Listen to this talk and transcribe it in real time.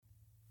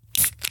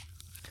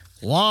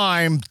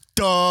Lime,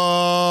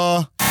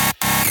 duh.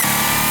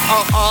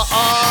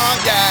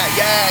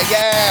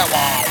 Yeah.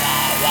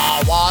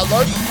 Wah.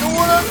 Let's do it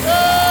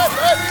again,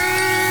 ready?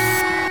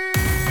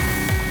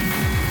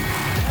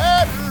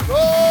 And go.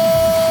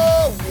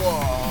 Whoa.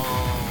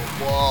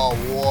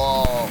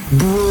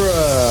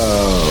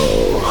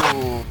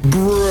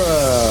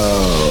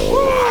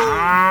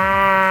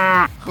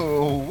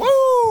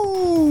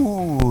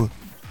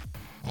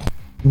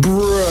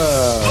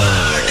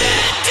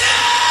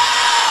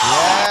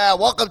 Yeah,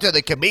 welcome to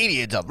the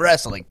Comedians of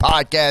Wrestling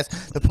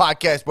podcast, the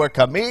podcast where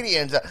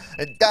comedians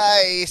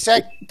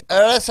dissect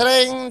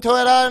wrestling to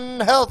an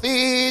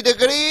unhealthy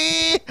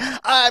degree.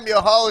 I'm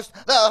your host,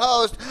 the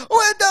host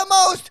with the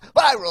most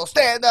viral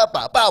stand-up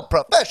about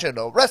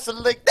professional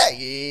wrestling,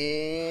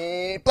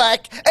 Dave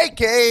Black,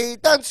 a.k.a.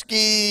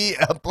 Dunsky,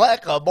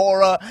 Black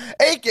Amora,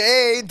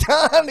 a.k.a.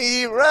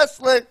 Donnie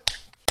Wrestling.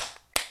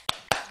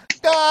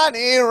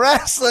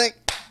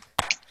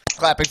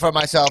 Clapping for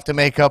myself to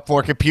make up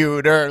for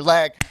computer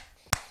lag.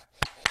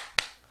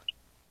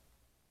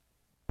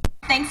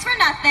 Thanks for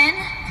nothing.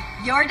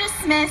 You're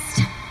dismissed.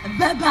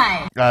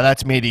 Bye-bye.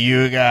 That's me to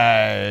you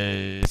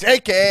guys.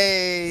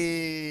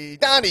 A.K.A.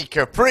 Donnie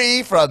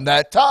Capri from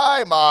that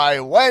time I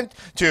went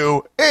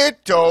to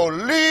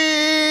Italy.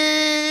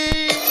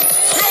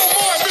 No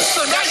more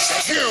Mr.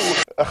 Nice You!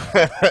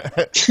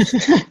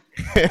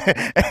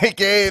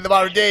 A.K.A. the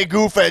modern day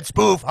goof and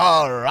spoof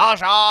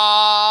Haraja.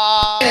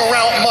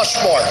 Around much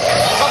more.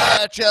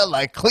 Come at you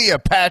like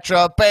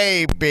Cleopatra,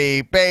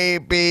 baby,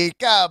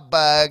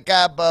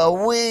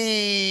 gabba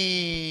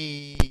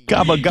wee.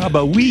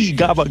 Gabba wee,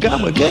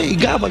 gabba gay,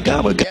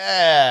 gabba gay.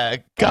 Yeah.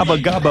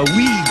 Gabba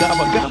wee,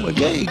 gabba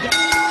gay.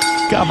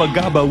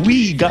 Gabba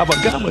wee,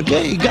 gabba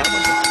gay,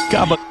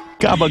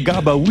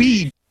 gabba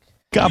wee.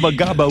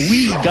 Gabba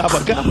wee,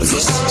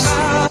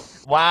 gabba.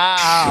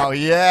 Wow,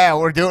 yeah,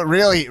 we're doing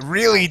really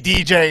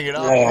DJing it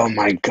up. Oh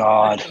my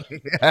God.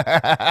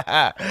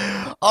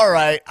 All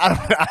right,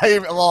 I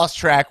lost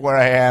track where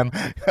I am.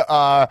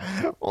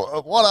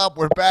 What up?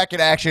 We're back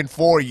in action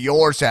for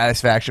your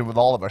satisfaction with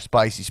all of our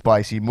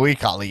spicy, muy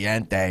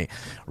caliente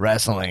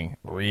wrestling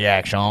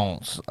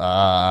reactions. Hey,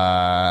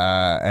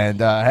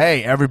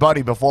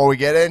 everybody, before we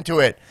get into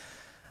it,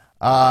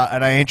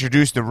 and I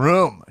introduced the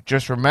room,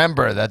 just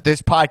remember that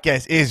this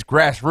podcast is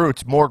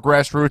grassroots, more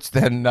grassroots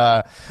than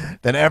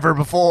ever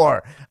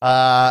before.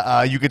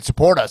 You can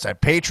support us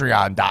at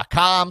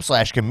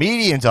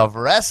patreon.com/comedians of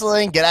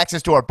wrestling. Get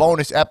access to our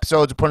bonus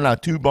episodes. We're putting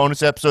out 2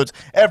 bonus episodes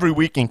every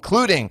week,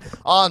 including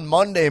on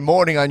Monday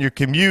morning on your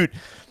commute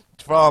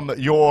from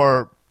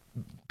your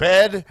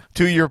bed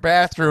to your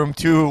bathroom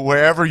to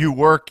wherever you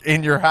work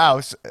in your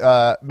house,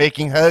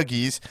 making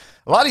hoagies.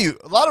 A lot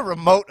of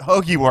remote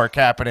hoagie work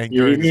happening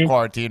during this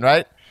quarantine,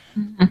 right?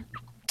 Mm-hmm.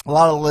 A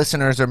lot of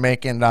listeners are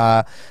making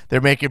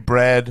they're making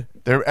bread.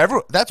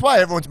 That's why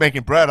everyone's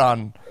making bread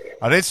on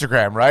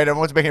Instagram, right?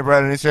 Everyone's making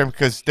bread on Instagram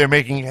because they're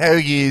making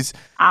hoagies.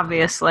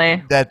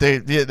 Obviously. That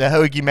the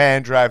hoagie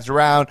man drives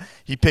around.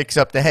 He picks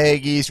up the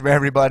hoagies from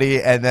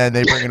everybody, and then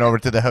they bring it over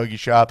to the hoagie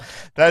shop.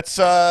 That's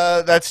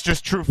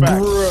just true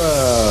fact.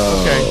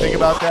 Okay, think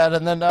about that,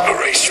 and then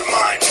Erase your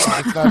mind.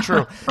 it's not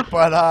true.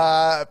 But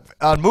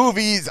on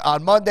movies,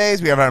 on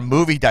Mondays, we have our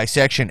movie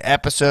dissection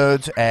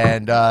episodes,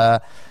 and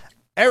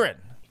Erin,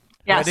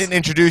 yes. I didn't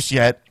introduce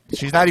yet.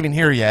 She's not even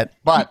here yet,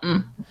 but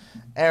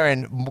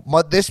Erin,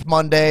 this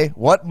Monday,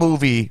 what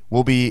movie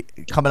will be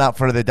coming out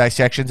for the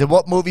dissections, and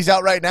what movie's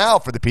out right now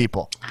for the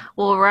people?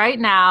 Well, right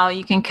now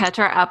you can catch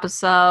our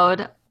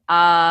episode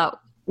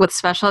with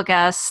special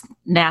guest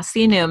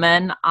Nasty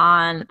Newman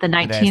on the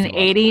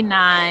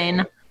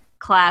 1989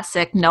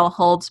 classic No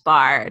Holds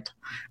Barred.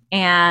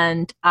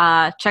 And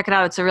check it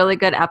out. It's a really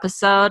good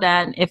episode.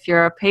 And if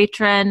you're a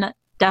patron,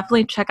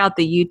 definitely check out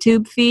the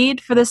YouTube feed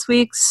for this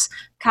week's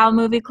Cow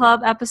Movie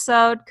Club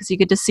episode, because you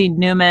get to see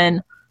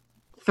Newman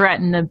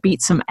threaten to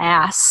beat some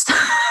ass.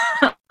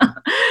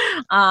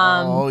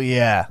 Oh,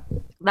 yeah.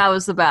 That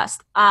was the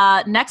best.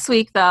 Next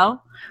week, though,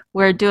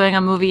 we're doing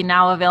a movie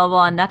now available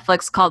on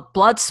Netflix called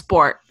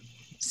Bloodsport,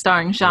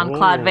 starring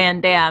Jean-Claude Van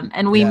Damme.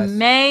 And we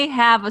may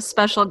have a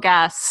special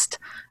guest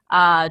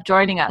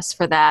joining us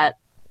for that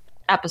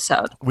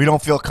episode. We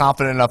don't feel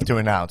confident enough to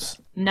announce.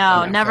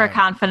 No, never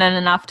confident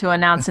enough to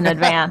announce in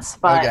advance.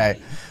 But Okay.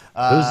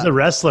 Who's the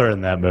wrestler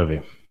in that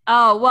movie?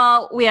 Oh,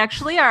 well, we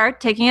actually are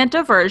taking a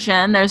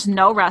diversion. There's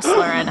no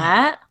wrestler in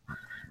it.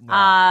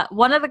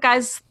 One of the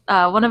guys,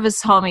 one of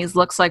his homies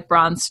looks like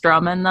Braun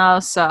Strowman, though,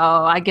 so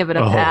I give it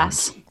a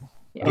pass.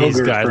 These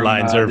Ogre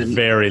guidelines from, are the-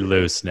 very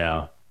loose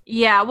now.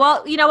 Yeah,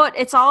 well, you know what?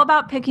 It's all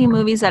about picking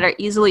movies that are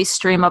easily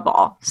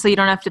streamable, so you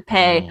don't have to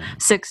pay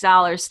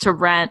 $6 to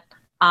rent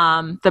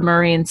the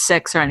Marine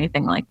 6 or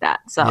anything like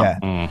that. So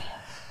Yeah.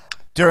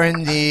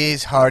 during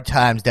these hard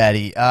times,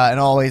 Daddy. And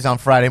always on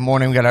Friday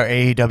morning, we got our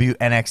AEW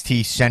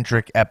NXT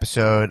centric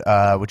episode,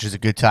 which is a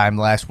good time.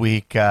 Last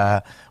week,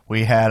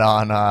 we had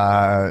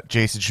on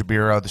Jason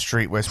Shabiro, the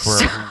Street Whisperer,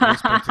 who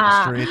whispered to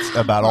the streets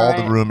about all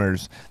the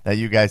rumors that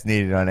you guys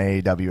needed on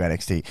AEW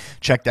NXT.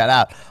 Check that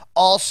out.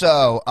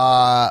 Also,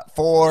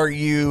 for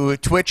you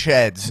Twitch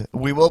heads,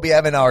 we will be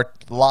having our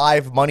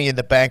live Money in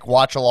the Bank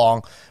watch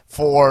along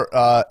for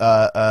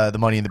the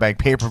Money in the Bank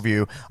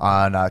pay-per-view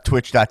on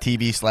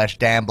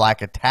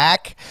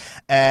twitch.tv/DanBlackAttack.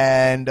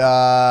 And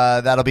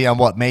that'll be on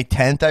May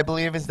 10th, I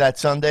believe, is that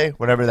Sunday?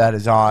 Whatever that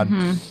is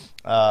on.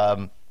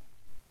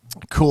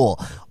 Cool.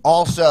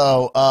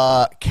 Also,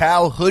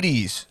 Cow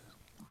hoodies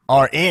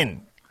are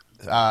in.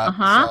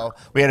 So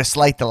we had a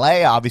slight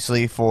delay,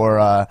 obviously,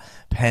 for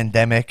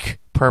pandemic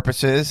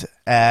purposes.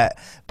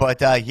 But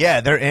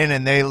they're in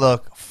and they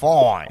look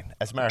fine.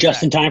 As a matter of Just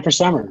fact, in time for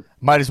summer.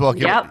 might as well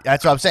give Yep. it.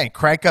 That's what I'm saying.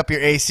 Crank up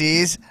your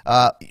ACs.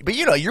 But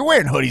you're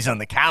wearing hoodies on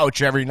the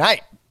couch every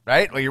night,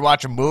 right? When you're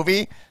watching a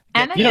movie.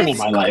 And You don't know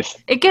my life.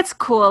 It gets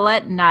cool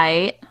at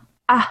night.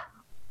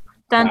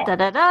 Dun, Wow. da,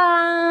 da,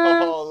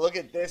 da. Oh, look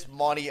at this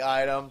money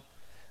item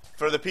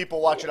for the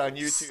people watching on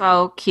YouTube.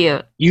 So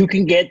cute. You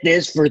can get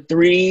this for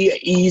 3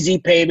 easy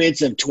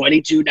payments of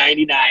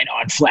 $22.99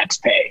 on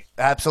FlexPay.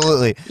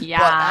 Absolutely.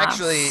 Yes. But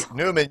actually,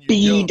 Newman,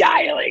 Be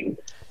dialing.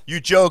 you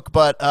joke,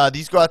 but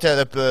these go out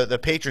to the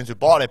patrons who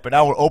bought it. But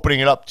now we're opening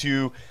it up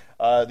to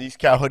these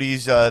cow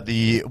hoodies,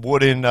 the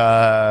wooden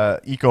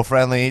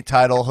eco-friendly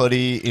title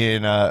hoodie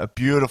in a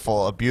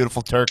beautiful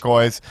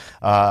turquoise.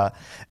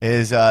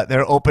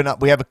 They're open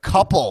up. We have a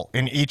couple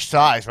in each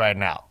size right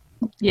now.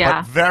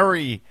 Yeah. But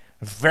very,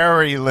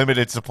 very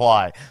limited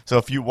supply. So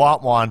if you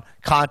want one,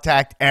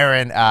 contact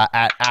Aaron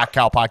at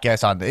Cow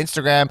Podcast on the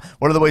Instagram.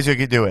 What are the ways you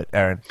can do it,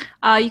 Aaron?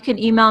 You can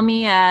email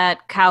me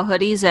at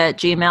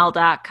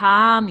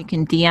cowhoodies@gmail.com. You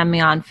can DM me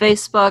on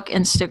Facebook,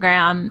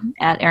 Instagram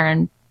at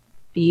Aaron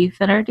B.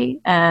 Finnerty.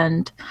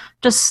 And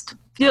just,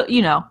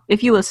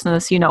 if you listen to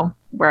this, you know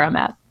where I'm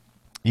at.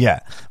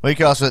 Yeah. Well, you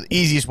can also, the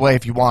easiest way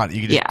if you want,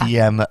 you can just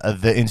DM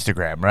the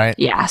Instagram, right?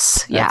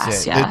 Yes, That's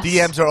yes, it. yes. The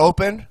DMs are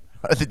open?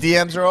 The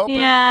DMs are open?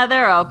 Yeah,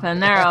 they're open.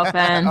 They're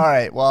open. All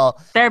right. Well,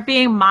 They're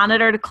being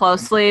monitored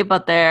closely,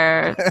 but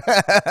they're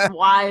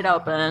wide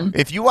open.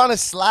 if you want to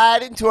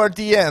slide into our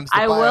DMs to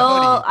I buy a will.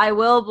 hoodie. I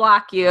will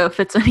block you if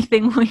it's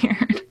anything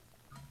weird.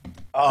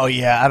 Oh,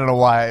 yeah. I don't know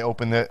why I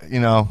opened it,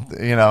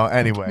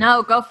 anyway.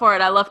 No, go for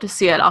it. I love to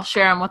see it. I'll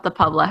share them with the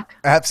public.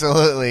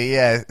 Absolutely,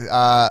 yeah.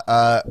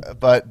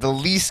 But the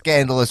least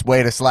scandalous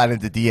way to slide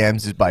into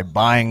DMs is by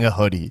buying a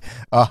hoodie.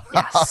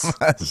 Yes.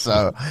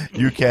 So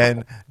you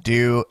can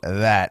do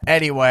that.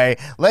 Anyway,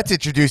 let's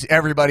introduce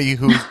everybody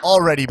who's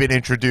already been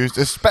introduced,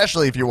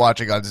 especially if you're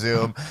watching on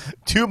Zoom,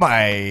 to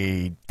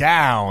my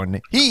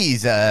down.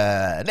 He's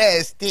a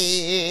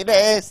nasty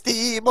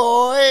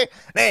boy.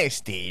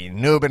 Nasty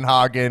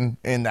Nubenhagen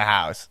in the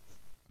house.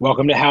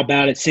 Welcome to How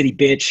About It, City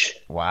Bitch.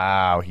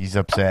 Wow, he's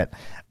upset.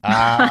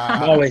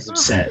 I'm always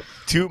upset.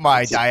 To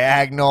my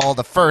diagonal,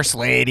 the First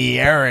Lady,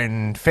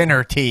 Erin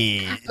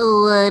Finnerty.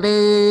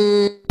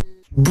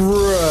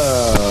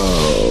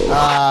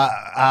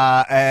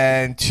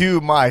 And to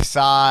my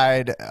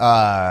side,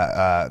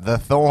 the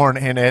thorn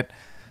in it,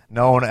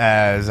 known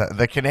as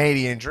the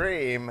Canadian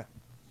Dream,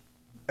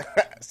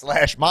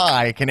 /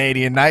 my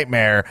Canadian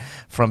Nightmare,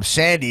 from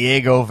San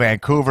Diego,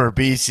 Vancouver,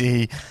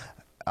 BC,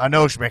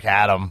 Anosh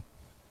McAdam.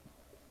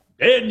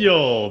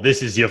 Daniel,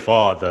 this is your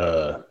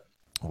father.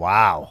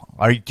 Wow.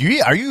 Do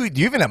you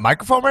even have a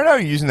microphone right now, or are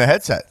you using the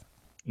headset?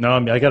 No,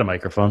 I got a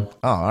microphone.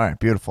 Oh, all right.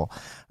 Beautiful.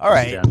 All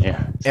right, Down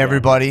here. It's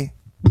everybody.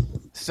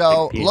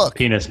 So, down. look,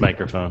 Penis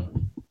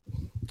microphone.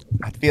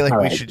 I feel like All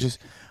we right. should just.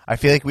 I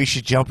feel like we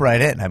should jump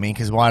right in. I mean,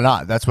 because why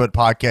not? That's what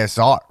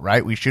podcasts are,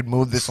 right? We should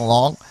move this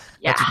along.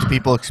 That's what the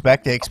people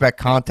expect. They expect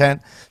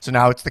content. So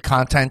now it's the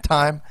content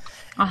time.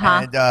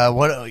 And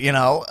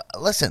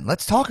listen,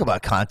 let's talk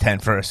about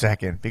content for a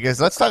second,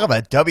 because let's talk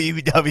about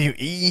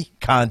WWE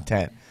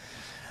content.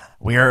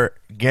 We are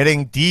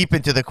getting deep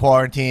into the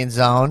quarantine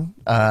zone,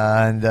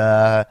 and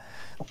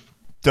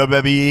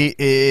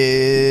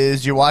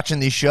WWE you're watching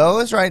these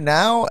shows right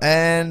now,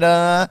 and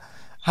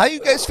how you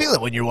guys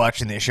feeling when you're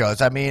watching these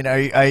shows? I mean,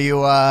 are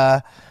you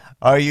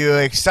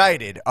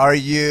excited? Are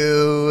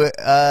you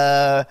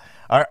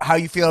how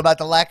you feel about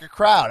the lack of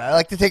crowd? I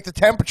like to take the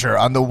temperature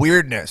on the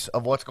weirdness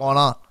of what's going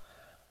on.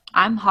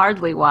 I'm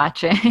hardly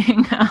watching.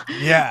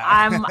 Yeah.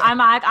 I'm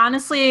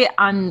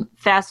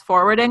fast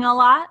forwarding a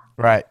lot.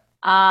 Right.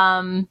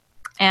 And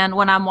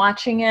when I'm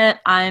watching it,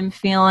 I'm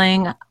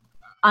feeling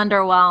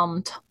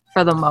underwhelmed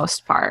for the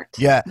most part.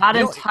 Yeah. Not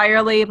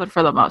entirely, but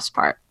for the most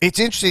part. It's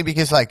interesting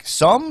because like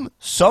some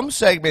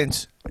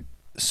segments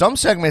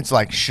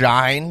like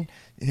shine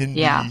in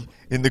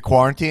the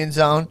quarantine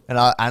zone, and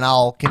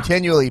I'll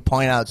continually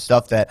point out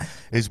stuff that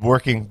is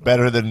working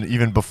better than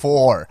even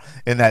before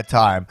in that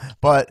time.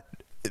 But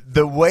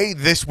the way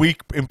this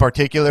week in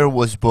particular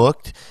was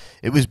booked,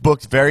 it was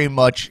booked very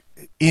much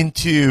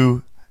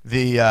into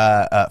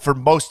for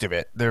most of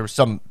it. There were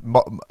some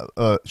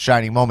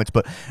shining moments,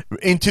 but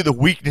into the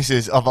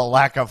weaknesses of a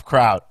lack of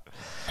crowd.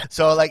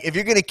 So, like, if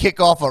you're going to kick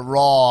off a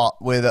Raw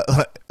with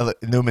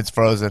Newman's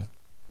frozen.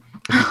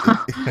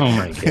 Oh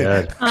my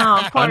god!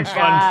 Oh, poor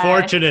guy.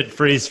 Unfortunate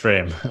freeze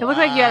frame. It looked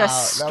like you had a That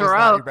was not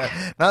stroke.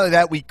 bad. Not only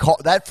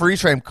that, that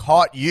freeze frame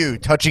caught you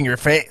touching your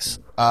face.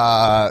 So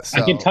I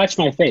can touch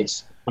my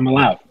face. I'm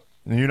allowed.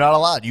 You're not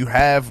allowed. You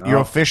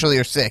officially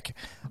are sick.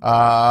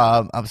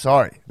 I'm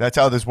sorry. That's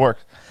how this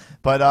works.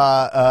 But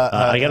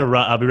I gotta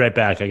run. I'll be right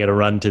back. I gotta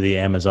run to the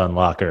Amazon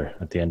locker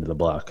at the end of the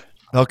block.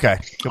 okay.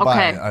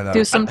 Goodbye. Okay,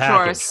 do some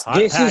chores. Hot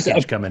This is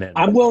package coming in.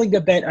 I'm willing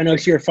to bet. I know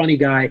you're a funny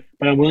guy,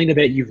 but I'm willing to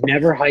bet you've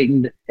never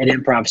heightened an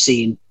improv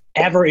scene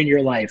ever in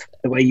your life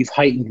the way you've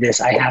heightened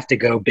this. I have to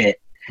go bit.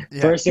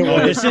 Yeah. First, it No,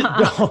 was this is,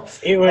 no.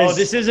 it was-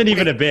 this isn't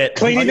even a bit.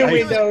 cleaning the Are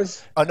you-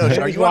 windows. Oh no!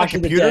 Are you on a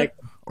Washing the computer deck.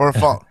 or a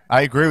phone?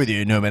 I agree with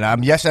you, Newman.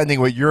 I'm yes-ending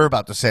what you're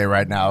about to say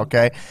right now.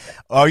 Okay,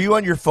 are you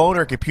on your phone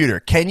or computer?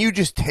 Can you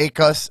just take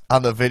us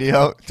on the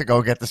video to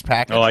go get this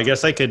package? Oh, I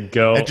guess I could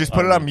go and just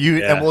put it on mute,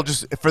 yeah. and we'll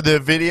just for the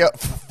video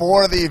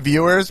for the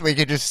viewers, we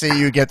could just see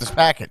you get this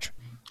package.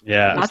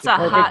 Yeah, That's a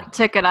hot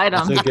ticket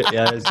item. That's good.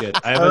 Yeah, that's good.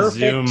 I have a Perfect.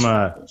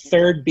 Zoom.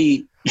 Third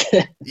beat.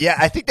 Yeah,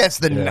 I think that's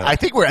the. Yeah. I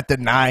think we're at the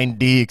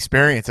 9D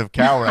experience of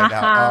Cal right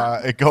now.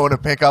 Going to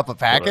pick up a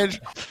package.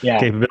 Yeah.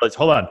 Capabilities.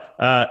 Hold on.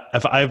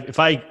 If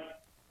I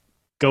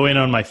go in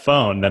on my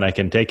phone, then I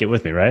can take it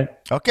with me, right?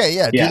 Okay,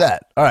 yeah, do Yeah.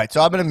 that. All right,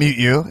 so I'm going to mute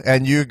you,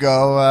 and you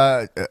go.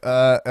 All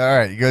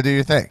right, you go do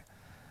your thing.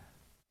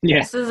 Yeah.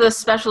 This is a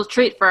special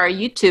treat for our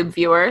YouTube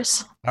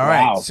viewers. All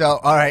right, Wow. so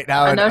all right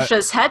now.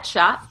 Anosha's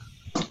headshot.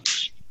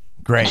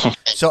 Great.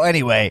 So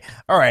anyway,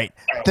 all right.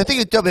 The thing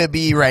with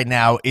WWE right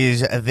now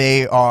is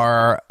they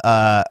are.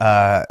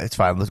 It's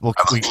fine. We're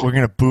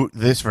going to boot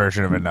this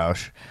version of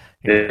Anosh.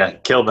 Yeah,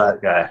 kill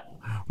that guy.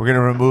 We're going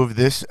to remove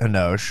this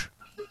Anosh.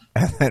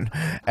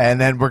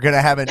 And then we're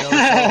gonna have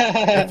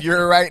Anosh. If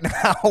you're right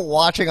now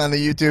watching on the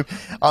YouTube,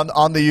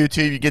 on the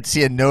YouTube, you get to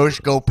see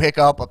Anosh go pick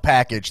up a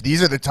package.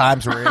 These are the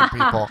times we're in,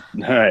 people. All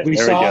right, We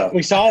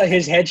saw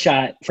his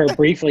headshot for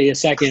briefly a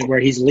second where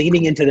he's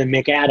leaning into the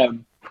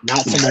McAdam, not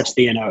so much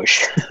the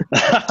Enosh.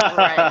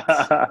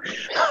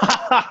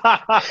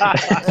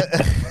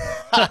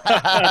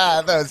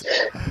 Those-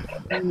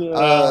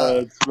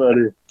 That's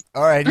funny.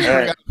 all right, you All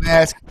right. forgot to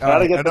ask.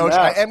 Gotta get the Anosh,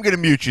 I mask. am gonna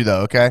mute you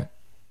though. Okay.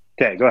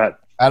 Okay, go ahead.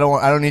 I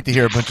don't need to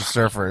hear a bunch of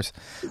surfers.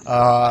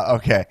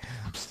 Okay.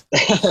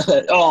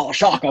 Oh,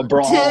 shaka,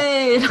 bro.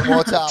 Dude.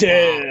 What's up?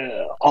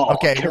 Oh,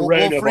 Okay,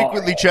 we'll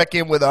frequently check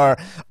in with our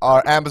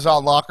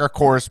Amazon locker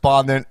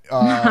correspondent,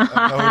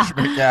 Anosh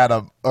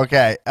McAdam.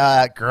 Okay,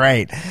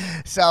 great.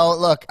 So,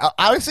 look,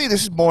 obviously,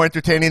 this is more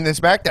entertaining than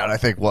SmackDown. I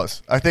think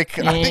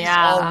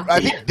Yeah.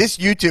 this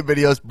YouTube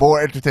video is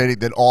more entertaining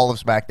than all of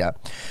SmackDown.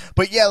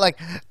 But yeah, like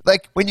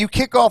when you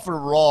kick off a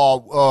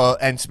Raw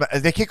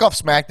they kick off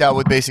SmackDown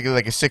with basically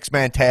like a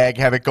 6-man tag,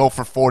 have it go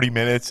for 40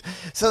 minutes.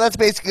 So that's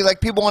basically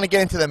like people want to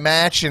get into the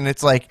match, and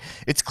it's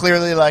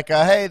clearly like,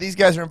 hey, these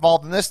guys are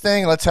involved in this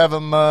thing. Let's have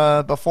them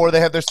before they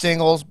have their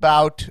singles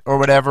bout or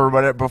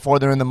whatever, before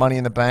they're in the Money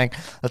in the Bank.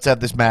 Let's have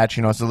this match.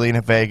 You know,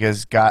 Zelina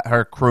Vega's got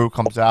her crew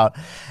comes out,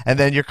 and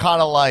then you're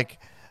kind of like,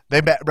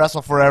 they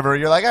wrestle forever.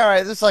 You're like, all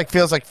right, this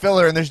feels like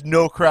filler, and there's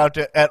no crowd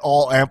to at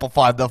all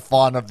amplify the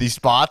fun of these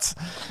spots.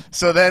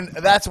 So then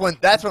that's when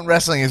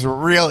wrestling is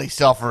really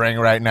suffering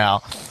right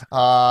now.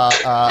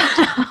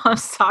 I'm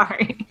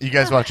sorry. You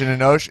guys watching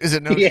Anosh? Is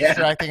it Anosh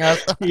distracting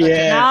us?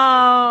 Yeah.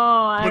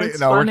 No, it's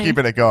No, we're funny.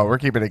 keeping it going. We're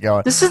keeping it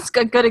going. This is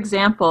a good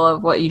example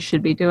of what you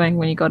should be doing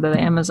when you go to the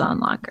Amazon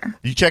locker.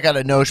 You check out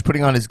Anosh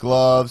putting on his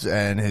gloves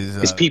and his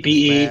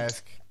PPE.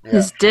 mask.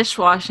 His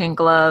dishwashing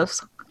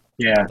gloves.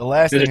 Yeah. The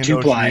last There's thing a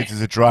Anosh two-ply. needs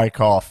is a dry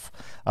cough.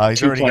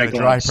 He's already got a Two-ply dry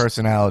gloves.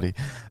 personality.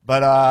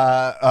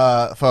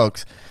 But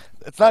folks,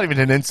 it's not even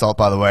an insult,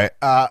 by the way.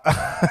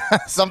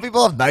 Some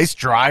people have nice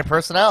dry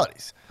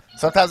personalities.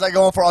 Sometimes I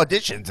go in for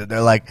auditions and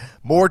they're like,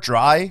 more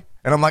dry,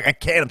 and I'm like, I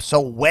can't. I'm so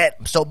wet.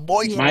 I'm so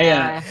moist.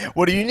 Yeah.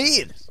 What do you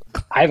need?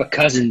 I have a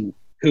cousin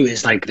who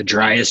is like the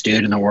driest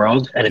dude in the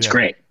world, and it's Yeah.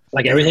 great.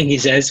 Like everything he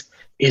says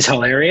is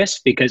hilarious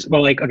because,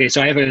 well, like, okay,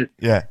 so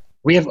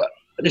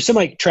there's some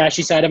like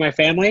trashy side of my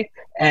family,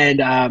 and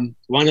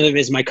one of them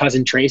is my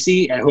cousin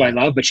Tracy, who I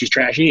love, but she's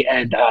trashy,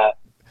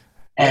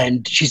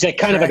 and she's like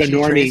kind of like a Trashy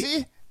normie.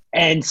 Tracy?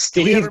 And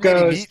Did we ever Steve maybe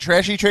goes, meet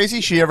Trashy Tracy?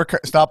 She ever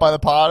stop by the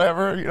pod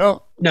ever? You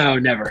know? no,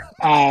 never.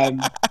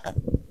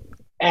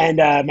 And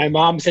my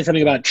mom said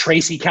something about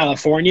Tracy,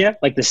 California,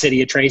 like the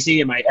city of Tracy,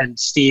 and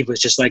Steve was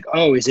just like,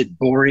 "Oh, is it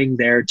boring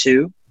there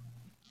too?"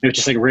 It was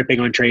just like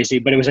ripping on Tracy,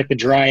 but it was like the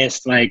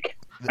driest, like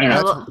I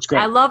don't know. It's great.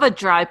 I love a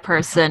dry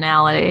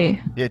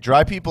personality. Yeah,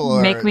 dry people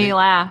are, Make me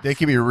laugh. They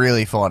can be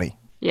really funny.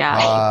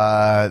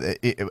 Yeah.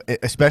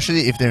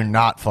 Especially if they're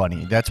not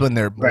funny. That's when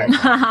they're Right.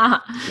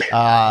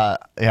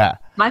 yeah.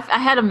 I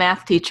had a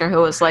math teacher who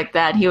was like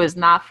that. He was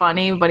not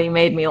funny, but he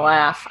made me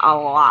laugh a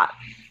lot.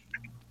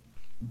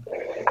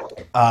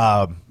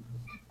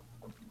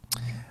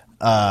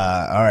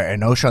 All right,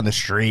 Enosh on the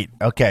street.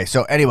 Okay,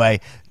 so anyway,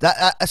 so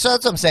that's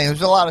what I'm saying.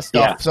 There's a lot of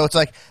stuff. Yeah. So it's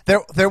like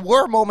there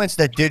were moments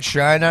that did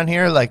shine on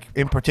here. Like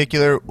in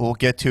particular, we'll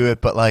get to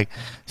it, but like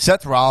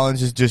Seth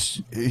Rollins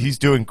is he's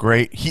doing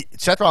great.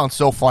 Seth Rollins is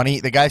so funny.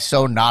 The guy's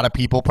so not a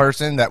people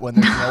person that when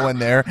there's no one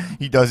there,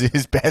 he does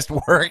his best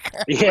work.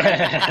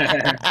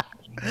 Yeah.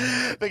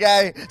 The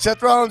guy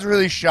Seth Rollins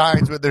really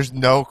shines when there's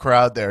no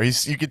crowd there.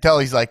 You can tell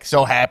he's like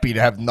so happy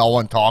to have no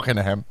one talking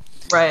to him.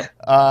 Right.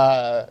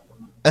 But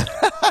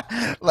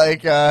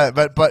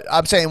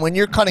I'm saying when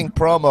you're cutting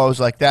promos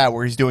like that,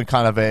 where he's doing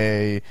kind of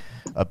a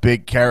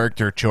big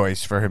character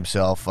choice for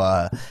himself,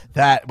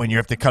 that when you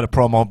have to cut a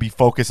promo, be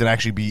focused, and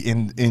actually be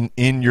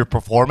in your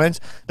performance,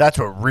 that's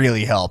what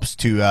really helps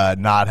to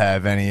not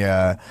have any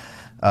to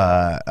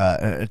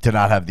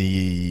not have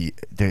the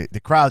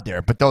crowd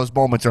there. But those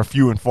moments are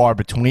few and far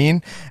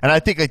between, and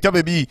I think like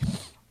WWE.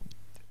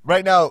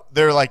 Right now,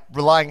 they're like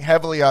relying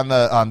heavily on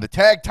the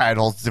tag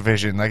titles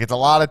division. Like it's a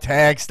lot of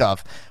tag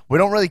stuff. We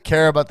don't really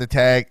care about the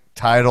tag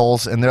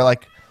titles, and they're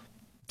like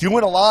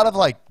doing a lot of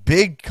like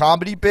big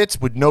comedy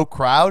bits with no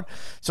crowd.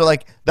 So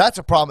like that's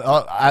a problem.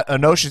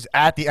 Enosh is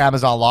at the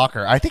Amazon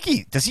locker. I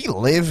think does he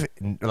live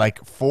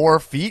like 4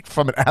 feet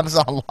from an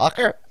Amazon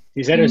locker?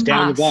 He said it was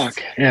down the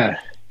block. Yeah.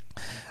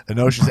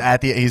 Enosh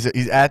is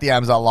he's at the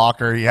Amazon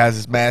locker. He has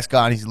his mask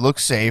on. He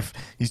looks safe.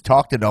 He's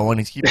talked to no one.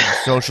 He's keeping a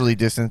socially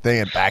distant thing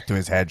and back to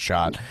his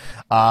headshot,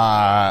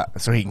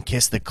 so he can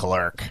kiss the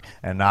clerk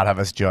and not have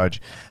us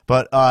judge.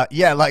 But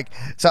yeah, like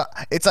so,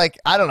 it's like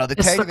I don't know. The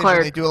tag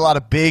division, they do a lot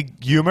of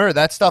big humor.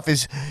 That stuff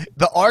is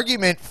the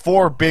argument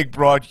for big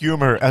broad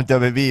humor on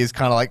WWE is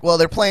kind of like, well,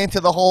 they're playing to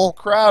the whole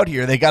crowd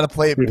here. They got to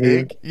play it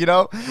big, you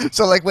know.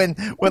 So like when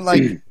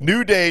like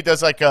New Day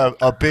does like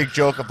a big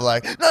joke of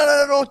like,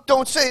 no,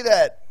 don't say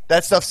that.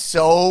 That stuff's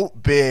so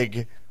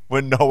big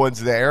when no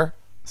one's there.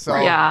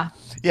 So yeah,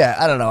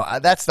 I don't know.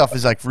 That stuff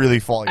is like really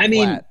falling flat. I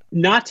mean,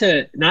 not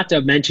to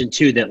mention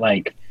too that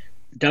like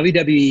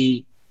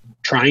WWE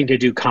trying to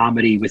do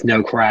comedy with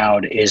no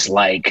crowd is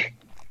like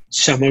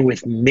someone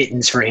with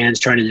mittens for hands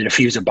trying to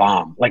defuse a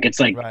bomb. Like it's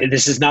like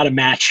this is not a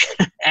match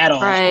at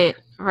all. Right.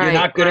 You're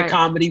not good at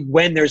comedy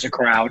when there's a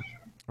crowd.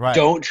 Right.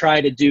 Don't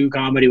try to do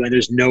comedy when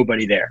there's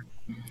nobody there.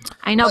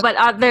 I know,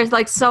 but they're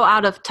like so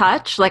out of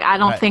touch. Like I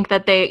don't think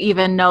that they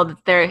even know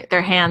that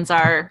their hands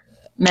are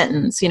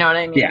mittens. You know what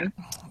I mean? Yeah.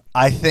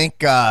 I think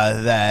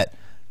that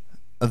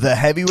the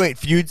heavyweight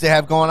feuds they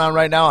have going on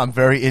right now, I'm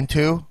very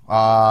into.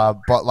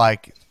 But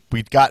like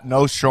we've got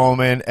no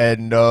Strowman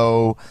and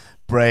no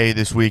Bray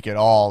this week at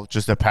all.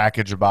 Just a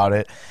package about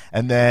it,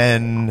 and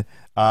then.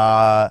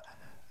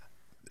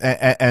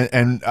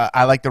 And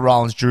I like the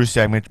Rollins Drew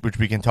segment, which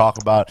we can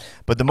talk about.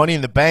 But the Money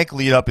in the Bank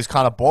lead up is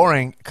kind of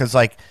boring because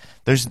like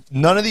there's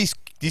none of these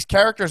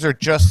characters are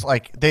just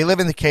like they live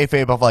in the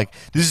kayfabe of like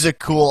this is a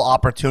cool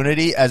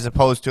opportunity as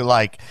opposed to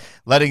like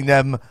letting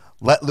them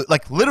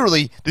like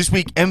literally this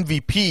week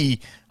MVP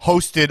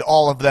hosted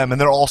all of them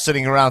and they're all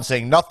sitting around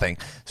saying nothing.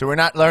 So we're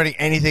not learning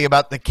anything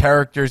about the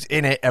characters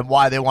in it and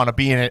why they want to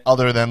be in it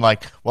other than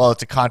like, well,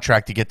 it's a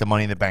contract to get the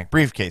Money in the Bank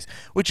briefcase,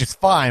 which is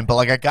fine. But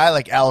like a guy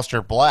like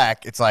Aleister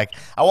Black, it's like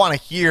I want to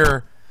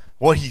hear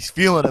what he's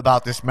feeling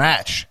about this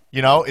match.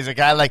 You know, is a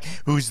guy like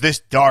who's this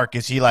dark?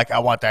 Is he like I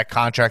want that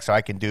contract so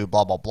I can do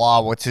blah blah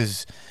blah? What's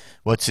his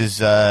thought?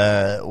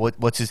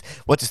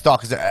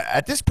 Because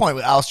at this point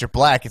with Aleister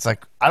Black, it's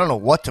like I don't know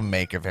what to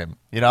make of him.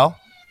 You know?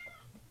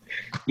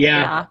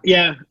 Yeah.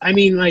 I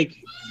mean, like,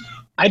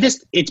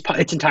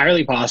 it's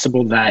entirely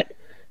possible that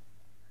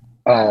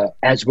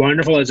as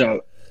wonderful as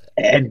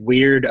and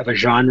weird of a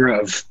genre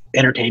of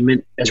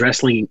entertainment as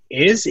wrestling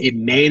is, it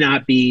may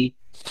not be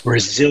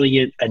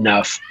resilient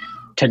enough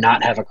to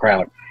not have a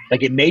crowd.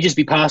 Like, it may just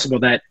be possible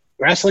that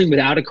wrestling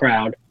without a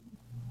crowd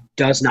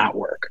does not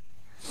work.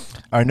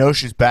 I know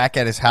she's back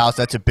at his house.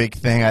 That's a big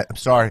thing. I'm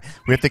sorry.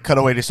 We have to cut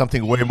away to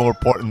something way more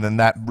important than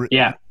that.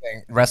 Yeah.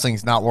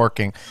 Wrestling's not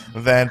working.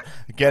 Then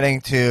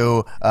getting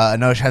to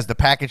Anosh has the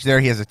package there.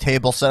 He has a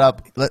table set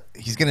up.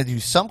 He's going to do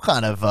some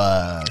kind of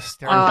I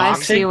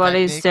see what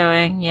he's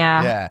doing.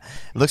 Yeah. Yeah.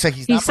 It looks like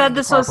he said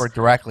this was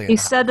directly. He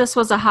said this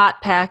was a hot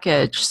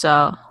package.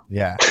 So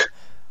yeah.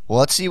 Well,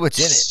 let's see what's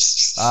in it.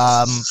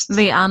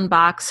 The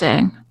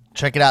unboxing.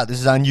 Check it out. This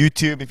is on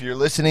YouTube. If you're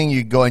listening, you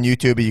can go on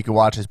YouTube and you can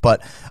watch this.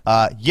 But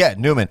yeah,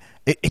 Newman,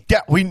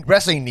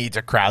 wrestling needs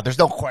a crowd. There's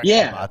no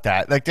question about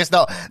that. Like, there's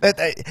no.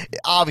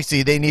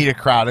 Obviously, they need a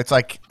crowd. It's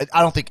like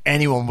I don't think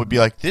anyone would be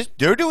like this.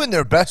 They're doing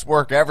their best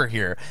work ever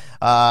here.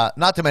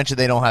 Not to mention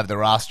they don't have the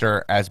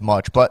roster as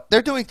much, but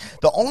they're doing.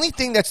 The only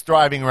thing that's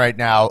thriving right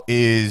now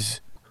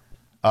is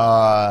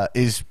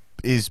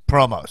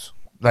promos,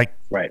 like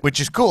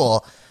which is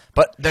cool,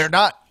 but they're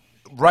not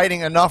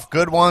writing enough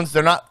good ones.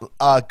 They're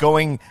not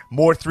going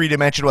more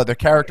three-dimensional with their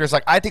characters.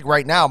 Like, I think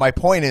right now my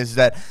point is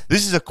that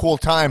this is a cool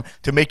time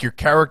to make your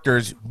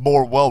characters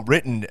more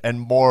well-written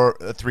and more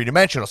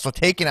three-dimensional. So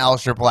taking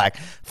Aleister Black,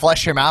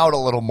 flesh him out a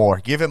little more,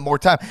 give him more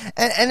time,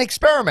 and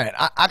experiment.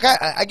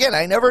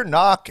 I never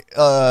knock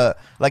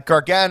like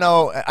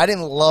Gargano. I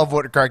didn't love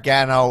what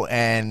Gargano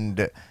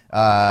and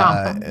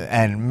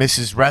and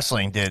Mrs.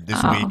 Wrestling did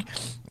this week.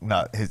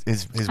 No,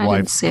 his wife.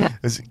 Didn't see it.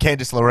 It was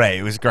Candice LeRae.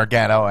 It was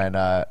Gargano, and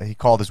he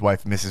called his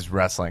wife Mrs.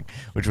 Wrestling,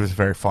 which was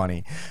very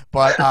funny.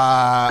 But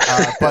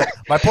but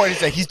my point is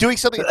that he's doing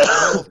something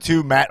a little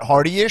too Matt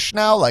Hardy-ish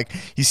now. Like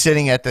he's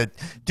sitting at the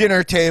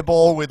dinner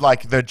table with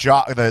like the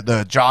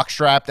jock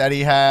strap that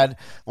he had,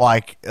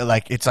 like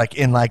it's like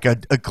in like a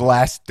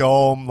glass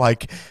dome,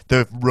 like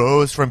the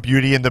Rose from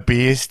Beauty and the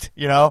Beast,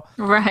 you know?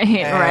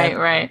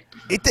 Right.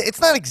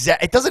 It's not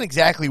it doesn't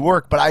exactly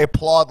work, but I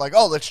applaud like,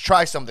 oh, let's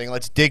try something.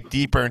 Let's dig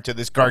deeper into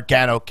this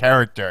Gargano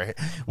character.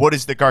 What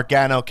is the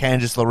Gargano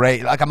Candice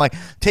LeRae? Like I'm like,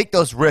 take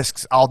those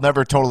risks. I'll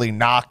never totally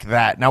knock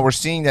that. Now we're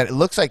seeing that it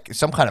looks like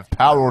some kind of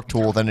power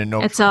tool than in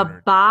no. It's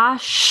a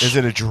Bosch. Is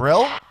it a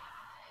drill?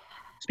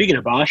 Speaking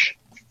of Bosch.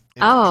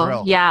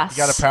 Oh, yes.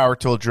 You got a power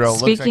tool drill.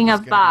 Speaking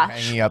looks like of Bosch.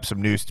 hanging up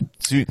some new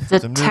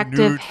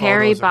Detective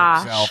Harry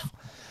Bosch.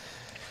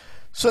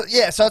 So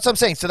that's what I'm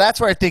saying. So that's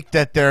where I think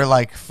that they're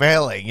like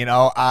failing, you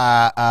know, in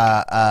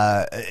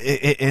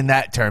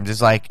that terms.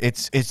 It's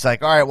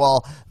like, all right,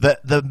 well,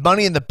 the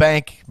Money in the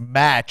Bank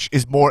match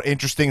is more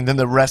interesting than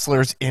the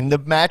wrestlers in the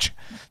match.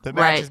 The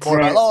match is more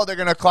about, oh, they're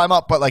gonna climb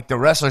up, but like the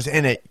wrestlers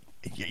in it,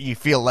 you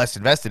feel less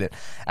invested in.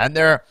 And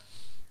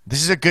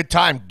this is a good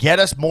time. Get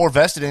us more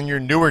vested in your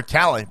newer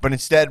talent, but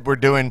instead we're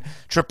doing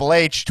Triple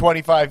H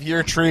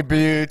 25-year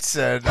tributes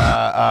and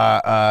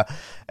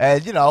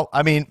you know,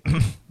 I mean.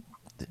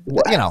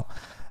 You know,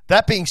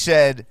 that being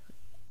said,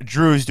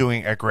 Drew's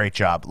doing a great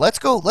job. Let's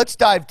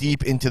dive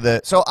deep into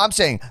so I'm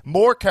saying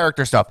more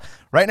character stuff.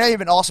 Right now you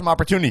have an awesome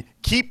opportunity.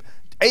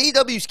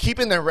 AEW's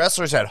keeping their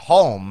wrestlers at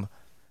home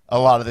a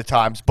lot of the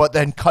times, but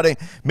then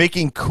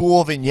making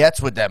cool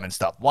vignettes with them and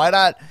stuff. Why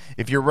not,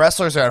 if your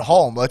wrestlers are at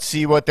home, let's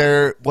see what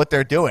they're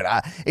doing.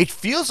 It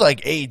feels like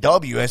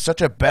AEW has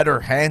such a better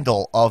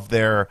handle of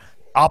their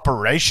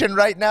operation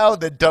right now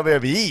than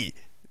WWE,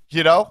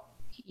 you know?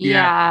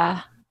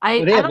 Yeah.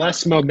 They have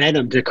less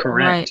momentum to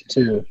correct,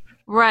 too.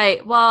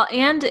 Right. Well,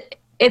 and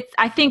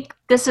I think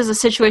this is a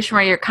situation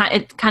where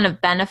it kind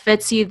of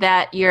benefits you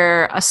that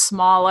you're a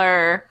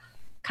smaller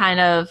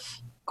kind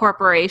of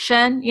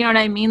corporation. You know what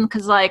I mean?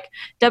 Because like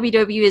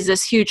WWE is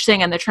this huge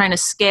thing, and they're trying to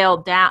scale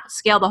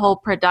the whole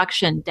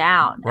production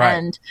down,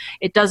 and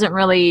it doesn't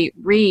really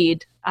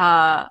read.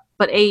 But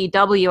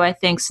AEW, I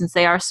think, since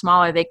they are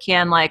smaller, they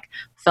can like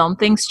film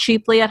things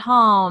cheaply at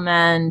home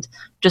and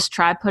just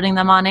try putting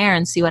them on air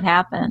and see what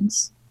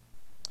happens.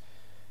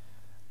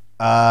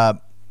 Hold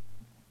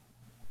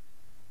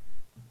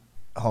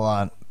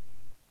on.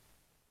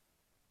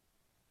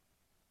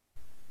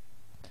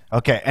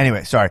 Okay.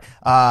 Anyway, sorry.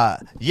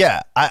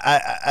 Yeah,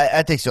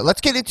 I think so.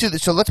 Let's get into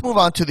so let's move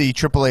on to the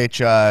Triple H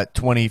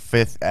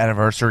 25th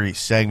anniversary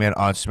segment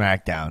on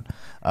SmackDown.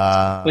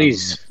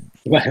 Please,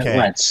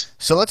 let's.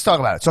 So let's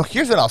talk about it. So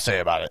here's what I'll say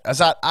about it.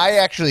 I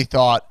actually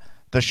thought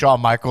the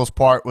Shawn Michaels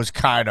part was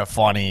kind of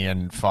funny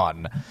and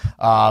fun.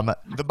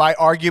 My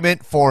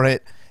argument for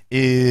it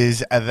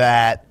is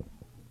that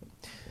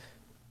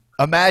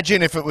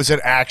imagine if it was an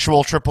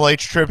actual Triple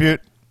H tribute.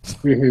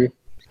 Mm-hmm.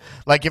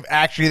 Like if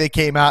actually they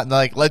came out and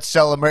like, let's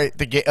celebrate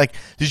the game. Like,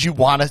 did you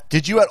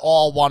at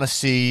all want to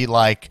see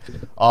like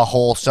a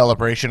whole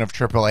celebration of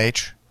Triple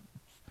H?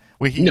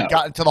 He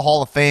got into the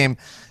Hall of Fame.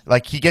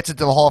 Like he gets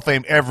into the Hall of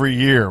Fame every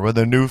year with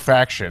a new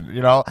faction,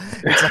 you know?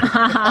 It's like,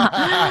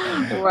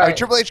 right.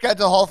 Triple H got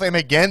into the Hall of Fame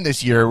again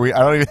this year. I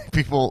don't even think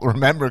people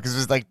remember because it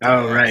was like,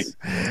 right.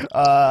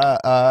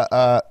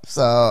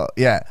 So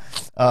yeah.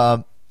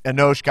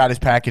 Anosh got his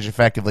package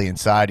effectively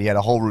inside. He had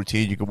a whole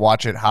routine. You could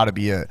watch it, how to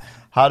be a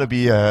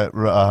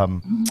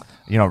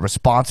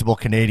responsible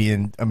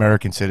Canadian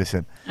American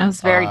citizen. I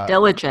was very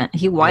diligent.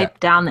 He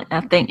wiped down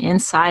that thing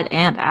inside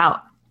and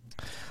out.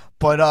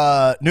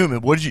 But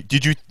Newman,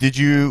 did you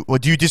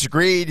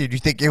disagree? Did you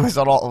think it was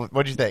at all?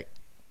 What did you think?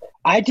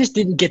 I just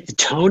didn't get the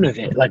tone of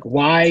it. Like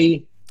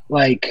why?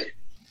 Like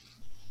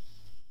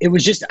it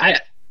was just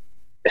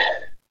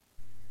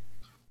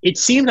It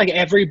seemed like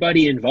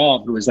everybody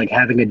involved was like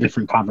having a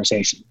different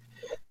conversation.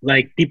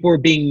 Like people were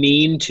being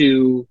mean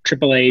to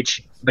Triple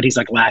H, but he's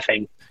like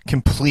laughing.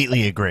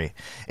 Completely agree.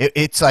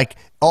 It's like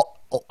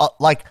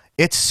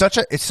it's such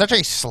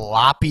a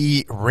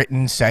sloppy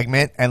written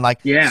segment, and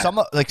some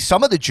of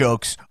the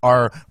jokes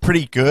are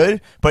pretty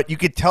good, but you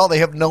could tell they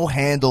have no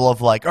handle of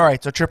like, all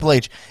right, so Triple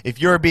H, if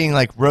you're being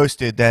like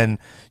roasted, then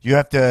you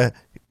have to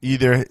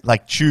either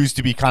like choose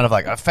to be kind of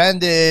like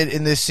offended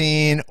in this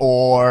scene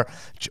or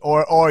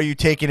are you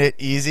taking it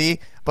easy?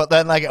 But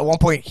then like at one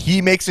point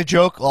he makes a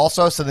joke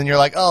also, so then you're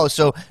like, oh,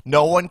 so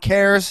no one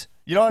cares.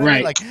 You know what I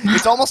mean? Like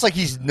it's almost like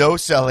he's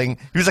no-selling.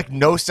 He was like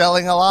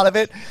no-selling a lot of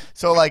it.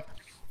 So like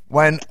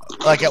when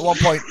like at one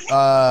point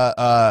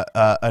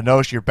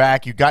Anosh, you're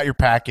back, you got your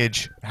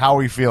package. How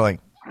are you feeling?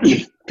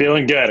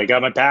 Feeling good. I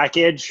got my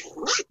package.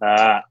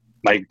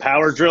 My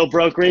power drill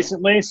broke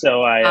recently,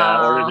 so I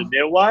ordered a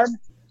new one.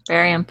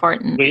 Very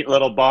important. Sweet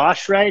little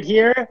Bosch right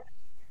here.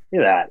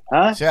 Look at that,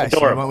 huh? Yeah,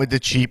 so you went with the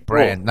cheap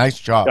brand. Cool. Nice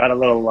job. Got a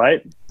little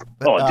light.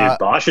 Oh, dude,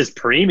 Bosch is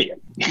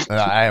premium.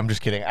 I'm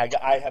just kidding.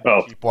 I have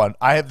the cheap one.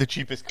 I have the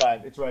cheapest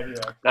kind. It's right here.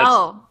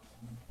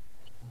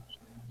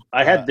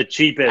 I had the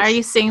cheapest. Are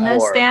you seeing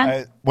this,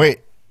 Dan?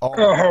 Wait.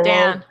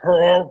 Dan.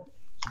 Hello.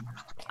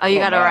 Oh, you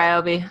got a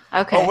Ryobi.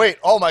 Okay. Oh, wait.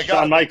 Oh, my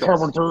God.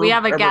 We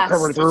have a guest.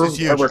 This is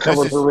huge.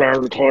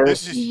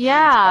 This is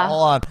yeah.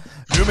 Hold on.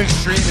 Newman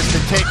Street has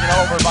been taken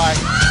over by...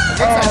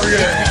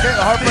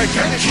 Heartbreak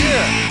Kid is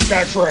here.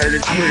 That's right.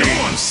 It's me.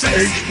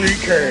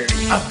 HBK.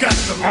 I've got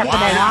some... How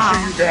come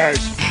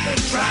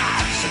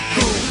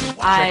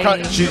I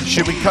didn't you see you guys?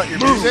 Should we cut your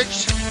music?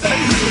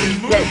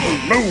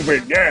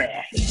 Moving,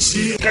 yeah.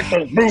 Get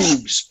those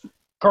moves.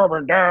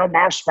 Coming down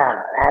my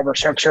spine. I'm a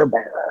sexy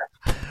bear.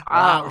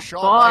 Wow,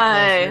 Shawn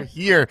Michaels,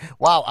 you're here.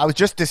 Wow, I was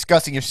just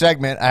discussing your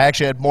segment. I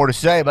actually had more to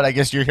say, but I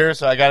guess you're here,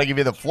 so I got to give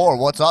you the floor.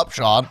 What's up,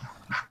 Shawn?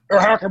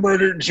 How come I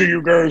didn't see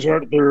you guys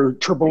at their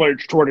Triple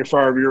H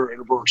 25-year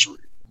anniversary?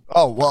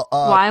 Oh, well.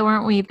 Why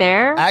weren't we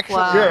there?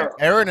 Actually,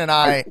 Aaron and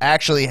I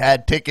actually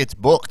had tickets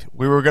booked.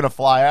 We were going to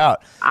fly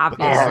out.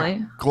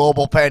 Obviously.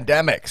 Global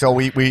pandemic, so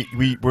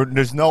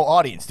there's no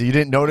audience. You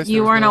didn't notice?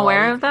 You weren't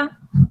aware of that?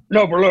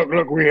 No, but look,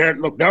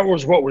 that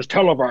was what was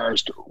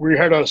televised. We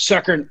had a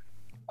second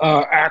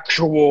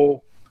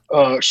actual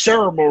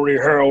ceremony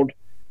held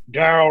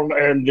down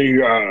in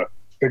the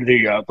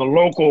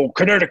local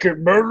Connecticut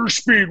Motor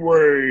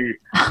Speedway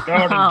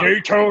down in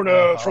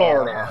Daytona,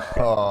 Florida.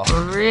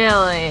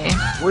 Really?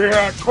 We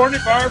had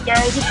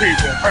 25,000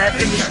 people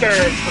packed in the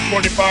stands for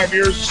 25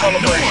 years of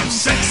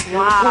celebration.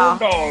 Wow.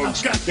 There were corn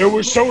dogs. There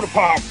was soda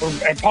pop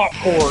and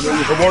popcorn. It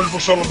was a wonderful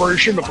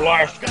celebration of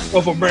life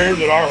of a man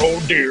that I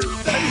hold dear.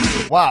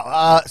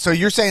 Wow. So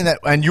you're saying that,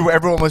 and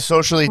everyone was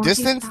socially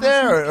distanced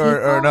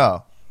there, or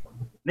no?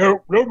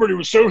 No, nobody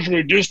was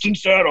socially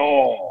distanced at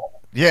all.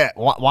 Yeah,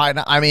 why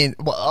not? I mean,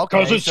 okay.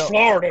 Because it's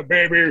Florida,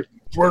 baby.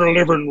 We're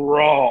living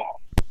raw.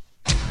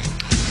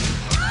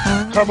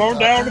 Come on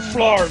down to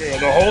Florida.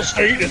 The whole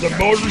state is a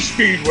motor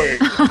speedway.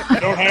 You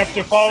don't have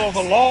to follow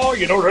the law.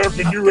 You don't have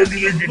to do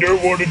anything you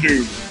don't want to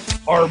do.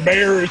 Our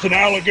mayor is an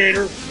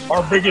alligator.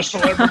 Our biggest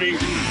celebrity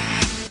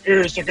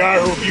is the guy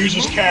who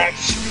abuses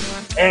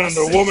cats and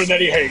the woman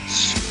that he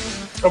hates.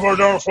 Come on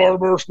down to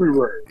Florida Motor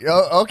Speedway.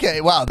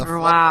 Okay, wow. The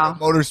Florida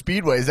Motor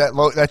Speedway, is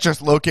that's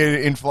just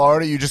located in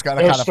Florida? You just got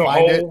to kind of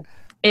find it?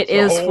 It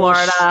is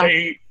Florida.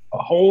 The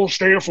whole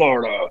state of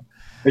Florida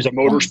is a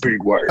motor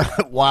speedway.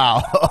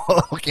 Wow.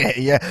 Okay,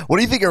 yeah. What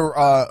do you think of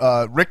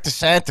Rick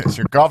DeSantis,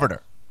 your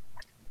governor?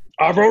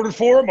 I voted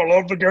for him. I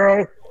love the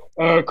guy.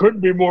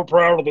 Couldn't be more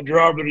proud of the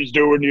job that he's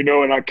doing,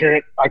 and I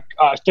think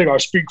I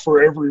speak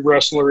for every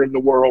wrestler in the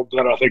world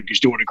that I think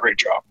he's doing a great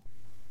job.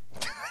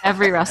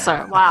 Every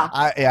wrestler. Wow.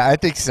 I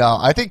think so.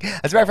 I think,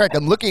 as a matter of fact,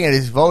 I'm looking at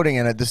his voting,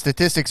 and the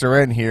statistics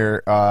are in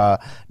here.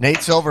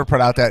 Nate Silver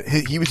put out that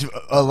he was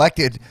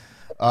elected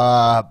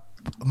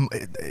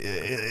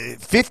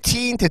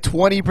 15 to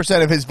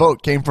 20% of his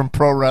vote came from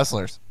pro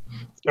wrestlers.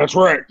 That's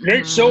right.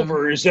 Nate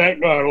Silver, is that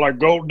like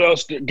Gold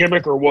Dust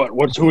gimmick or what?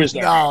 Who is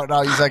that?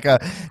 No,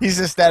 he's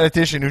a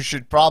statistician who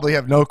should probably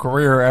have no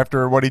career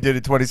after what he did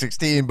in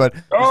 2016, but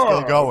he's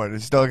still going.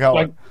 He's still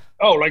going.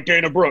 Like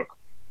Dana Brooke.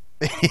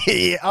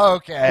 Okay.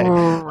 Right.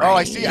 Oh,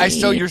 I see.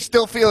 So you're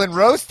still feeling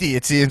roasty.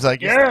 It seems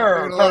like. Yeah,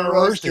 I'm kind of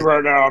roasty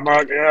right now.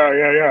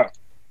 Yeah.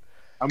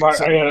 I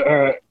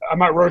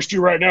might roast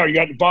you right now. You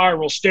got the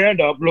viral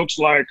stand-up. Looks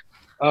like,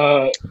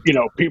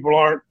 people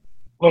aren't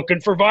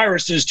looking for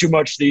viruses too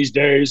much these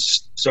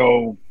days.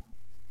 So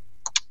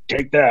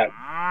take that.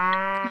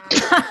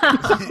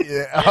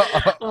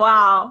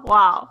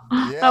 Wow.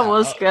 Yeah. That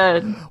was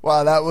good.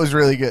 Wow, that was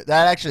really good.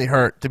 That actually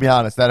hurt, to be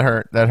honest. That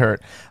hurt.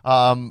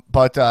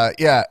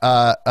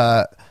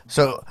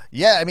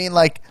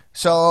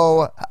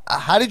 So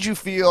how did you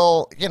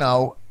feel,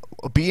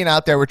 being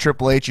out there with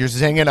Triple H? You're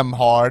singing him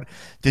hard.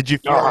 Did you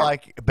feel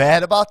like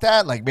bad about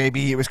that? Like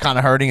maybe he was kind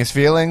of hurting his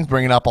feelings,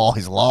 bringing up all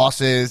his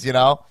losses,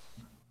 No,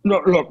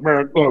 look,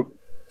 man,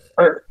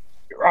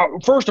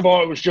 first of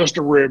all, it was just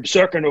a rib.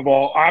 Second of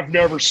all, I've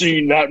never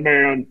seen that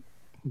man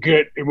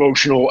get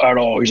emotional at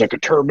all. He's like a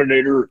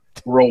Terminator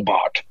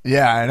robot.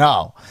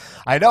 Yeah,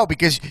 I know,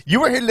 because you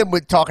were hitting him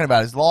with talking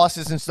about his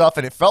losses and stuff,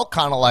 and it felt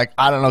kind of like,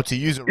 I don't know, to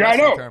use a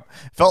wrestling term,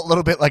 it felt a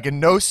little bit like a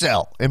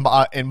no-sell in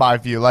my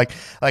view. Like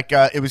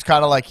it was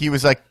kind of like he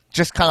was like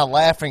just kind of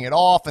laughing it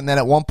off, and then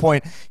at one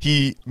point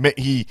he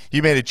made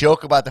a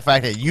joke about the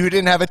fact that you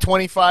didn't have a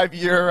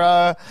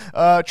 25-year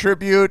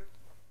tribute.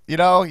 He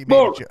made a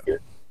joke.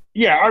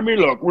 Yeah, I mean,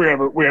 look, we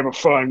have a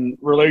fun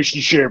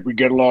relationship. We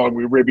get along.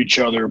 We rib each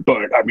other.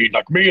 But I mean,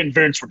 like me and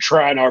Vince were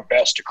trying our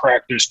best to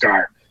crack this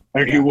guy,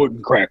 and he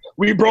wouldn't crack.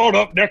 We brought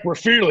up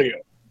necrophilia.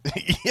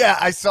 Yeah,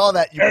 I saw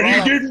that. And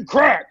he didn't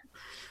crack.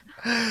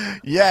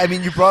 Yeah, I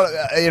mean, you brought,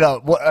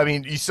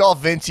 you saw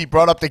Vince. He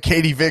brought up the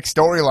Katie Vick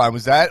storyline.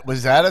 Was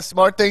that a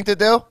smart thing to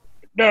do?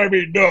 No, I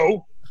mean,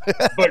 no.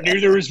 But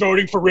neither is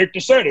voting for Rick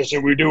DeSantis,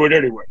 and we do it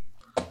anyway.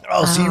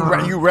 Oh, so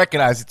you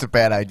recognize it's a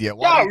bad idea.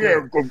 Of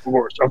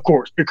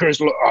course.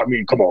 Because, look, I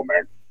mean, come on,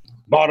 man.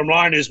 Bottom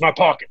line is my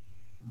pocket.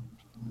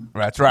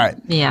 That's right.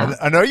 Yeah.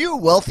 And are you a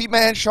wealthy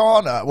man,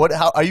 Sean?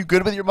 How are you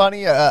good with your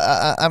money?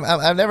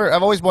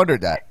 I've always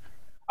wondered that.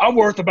 I'm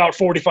worth about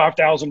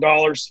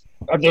 $45,000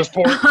 at this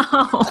point.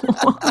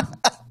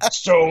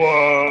 So,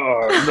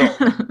 no.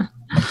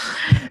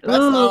 That's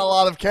not a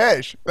lot of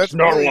cash. That's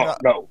not really a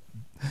lot. No.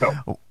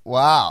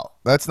 Wow.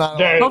 That's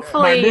not.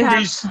 Hopefully, you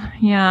have.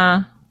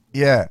 Yeah.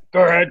 Yeah.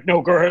 Go ahead.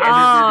 No, go ahead.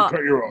 I didn't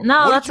cut you off.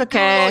 No, What that's did you do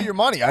with okay. all your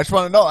money? I just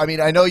want to know. I mean,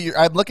 I know you.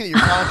 I'm looking at your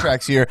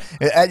contracts here.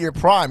 At your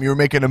prime, you were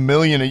making $1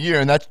 million a year,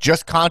 and that's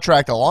just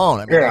contract alone.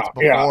 I mean, that's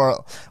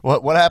before.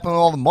 What happened with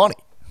all the money?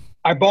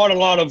 I bought a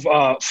lot of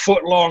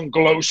foot-long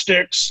glow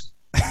sticks.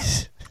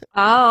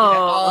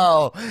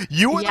 Oh.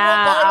 You were the one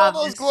buying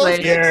all those glow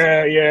sticks?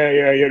 Yeah.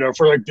 You know,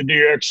 for like the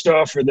DX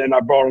stuff, and then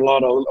I bought a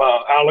lot of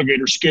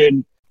alligator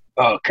skin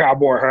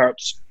cowboy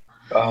hats.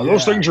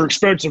 Those things are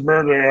expensive,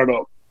 man. They add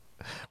up.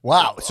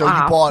 Wow. So you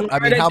bought. I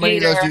mean, how many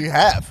of those do you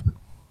have?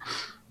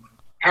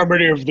 How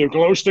many of the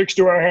glow sticks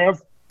do I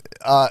have?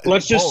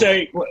 Let's just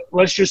say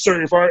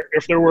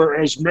if there were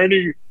as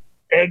many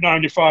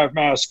N95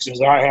 masks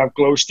as I have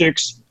glow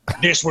sticks,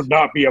 this would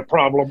not be a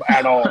problem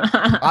at all.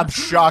 I'm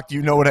shocked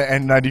you know what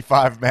an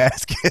N95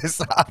 mask is.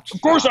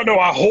 Of course I know.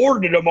 I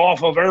hoarded them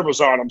off of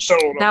Amazon. I'm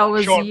selling them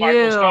on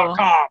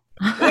ShawnMichaels.com.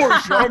 Or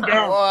come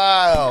down.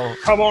 Wow.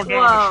 Come on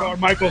down to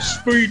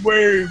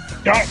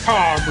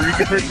ShawnMichaelsSpeedway.com where you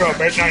can pick up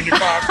N95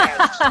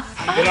 masks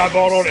that I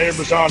bought on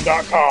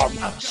Amazon.com.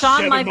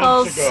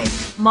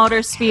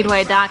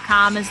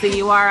 ShawnMichaelsMotorspeedway.com is the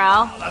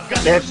URL.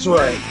 That's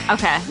right.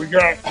 Okay. We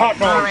got hot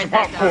dogs and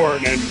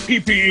popcorn and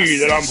PPE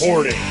that I'm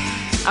hoarding.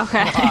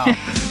 Okay.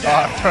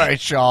 Wow. All right,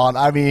 Sean.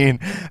 I mean,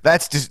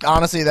 that's just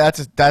honestly,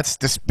 that's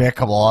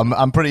despicable.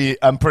 I'm pretty,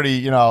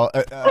 you know.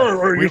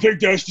 You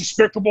think that's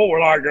despicable?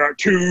 Well, I got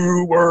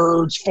 2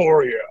 words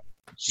for you: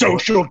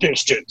 social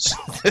distance.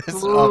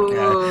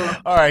 Okay.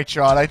 All right,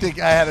 Sean. I think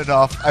I had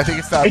enough. I think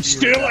it's time. It's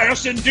still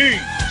S&D.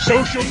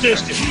 Social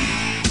distance.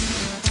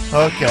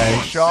 Okay,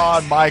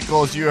 Shawn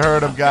Michaels, you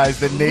heard him, guys.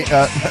 The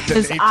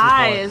His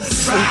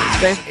eyes,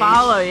 they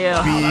follow you.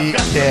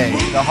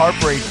 BK, the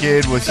Heartbreak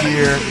Kid was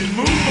here.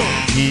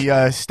 He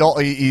stole.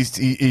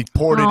 He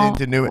poured it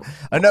into new.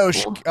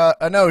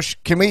 Anosh,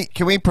 can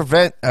we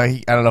prevent?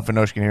 I don't know if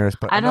Anosh can hear us,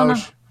 but I don't know.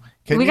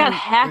 We got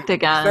hacked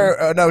again.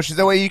 Anosh, is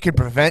there a way you can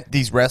prevent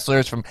these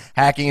wrestlers from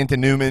hacking into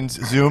Newman's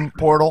Zoom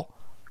portal?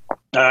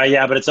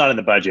 Yeah, but it's not in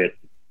the budget.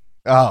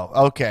 Oh,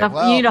 okay.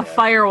 You need a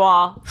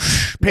firewall.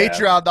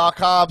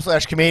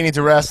 Patreon.com/Comedians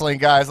of Wrestling,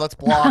 guys. Let's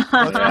block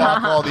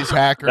all these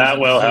hackers. That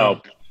will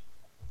help.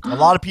 A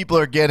lot of people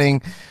are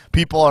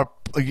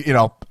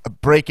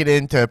breaking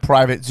into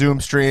private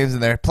Zoom streams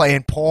and they're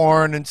playing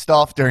porn and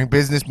stuff during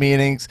business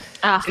meetings.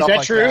 Is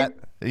that true? That.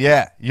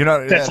 Yeah,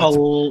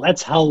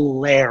 that's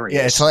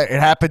hilarious. Yeah, it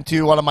happened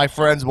to one of my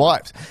friend's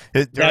wives.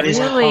 That is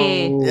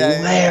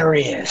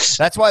hilarious.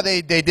 That's why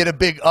they did a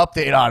big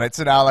update on it.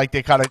 So now,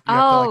 they kind of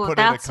put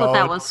that's in a code. What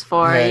that was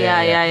for.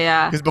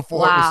 Yeah. Because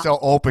before it was so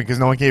open because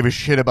no one gave a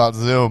shit about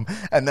Zoom,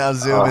 and now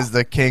Zoom is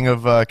the king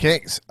of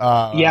kings.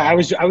 I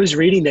was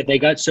reading that they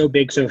got so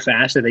big so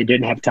fast that they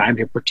didn't have time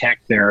to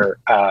protect their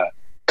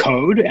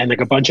code, and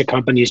a bunch of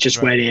companies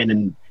just went in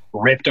and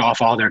ripped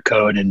off all their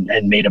code and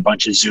made a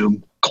bunch of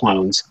Zoom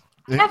clones.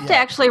 I have to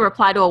actually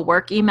reply to a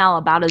work email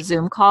about a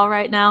Zoom call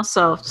right now,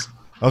 so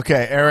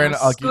okay, Aaron,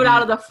 I'll scoot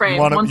out of the frame. You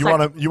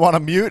want to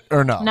mute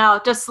or no?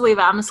 No, just leave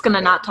it. I'm just gonna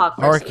not talk.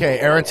 Okay,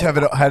 Aaron's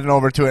heading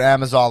over to an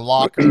Amazon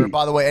locker.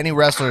 By the way, any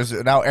wrestlers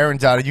now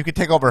Aaron's out. You could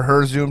take over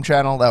her Zoom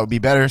channel. That would be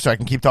better, so I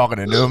can keep talking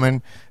to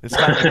Newman. It's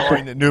kind of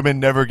annoying that Newman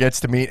never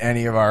gets to meet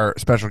any of our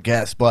special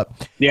guests, but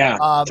it's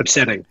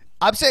upsetting.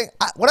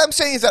 What I'm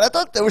saying is that I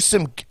thought there were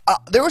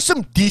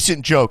some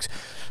decent jokes.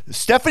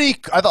 Stephanie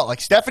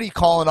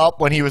calling up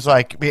when he was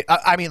like,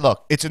 I mean,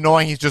 look, it's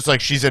annoying. He's just like,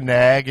 she's a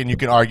nag, and you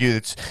can argue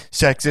it's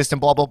sexist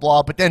and blah blah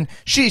blah. But then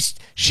she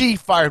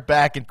fired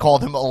back and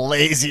called him a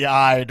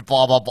lazy-eyed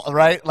blah blah blah.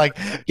 Right?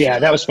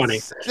 That was funny.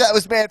 That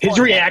was bad. His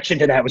reaction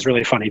to that was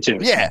really funny too.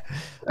 Yeah,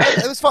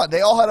 it was fun.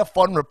 They all had a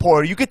fun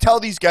rapport. You could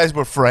tell these guys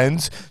were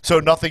friends, so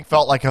nothing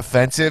felt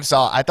offensive.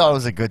 So I thought it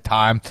was a good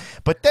time.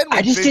 But then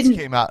when Vince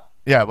came out.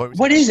 Yeah,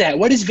 what is that?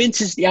 What is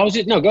Vince's?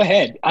 No, go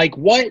ahead.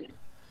 What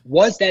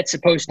was that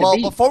supposed to be?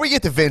 Well, before we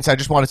get to Vince, I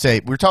just want to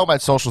say we're talking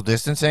about social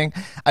distancing.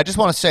 I just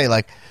want to say,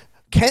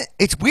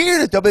 it's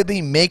weird that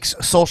WWE makes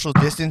social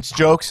distance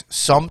jokes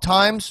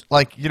sometimes.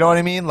 You know what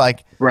I mean?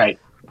 Right.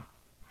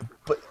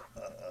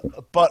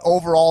 But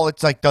overall,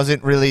 it's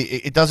doesn't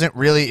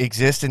really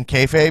exist in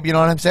kayfabe. You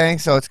know what I'm saying?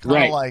 So it's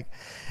kind of like.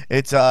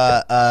 It's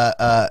I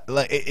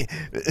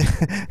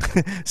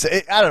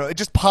don't know. It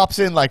just pops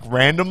in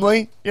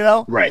randomly,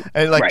 Right.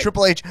 And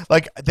Triple H,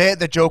 they had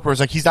the joke where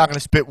it's he's not going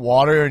to spit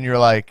water, and you're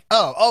like,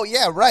 oh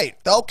yeah, right,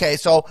 okay.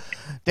 So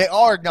they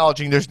are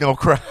acknowledging there's no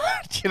crowd.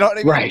 You know what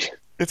I mean? Right.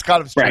 It's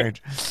kind of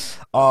strange.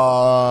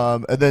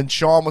 Right. And then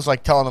Sean was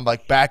telling them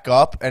back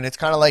up, and it's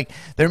kind of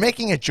they're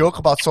making a joke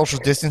about social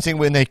distancing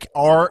when they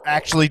are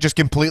actually just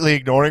completely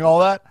ignoring all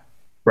that.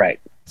 Right.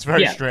 It's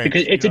very strange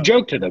because it's a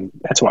joke to them.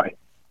 That's why.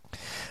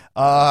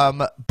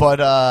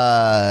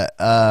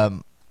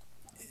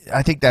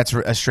 I think that's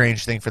a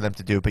strange thing for them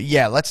to do. But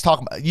yeah, let's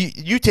talk about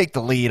you take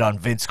the lead on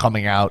Vince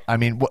coming out. I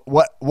mean,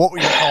 what were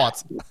your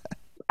thoughts?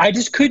 I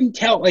just couldn't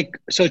tell. Like,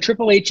 so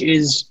Triple H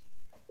is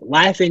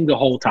laughing the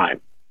whole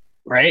time,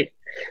 right?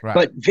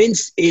 But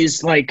Vince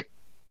is like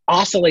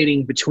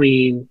oscillating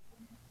between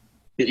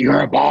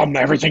 "you're a bum,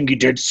 everything you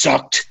did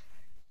sucked,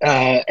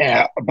 but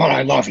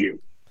I love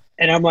you,"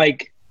 and I'm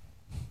like,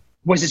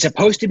 was it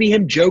supposed to be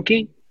him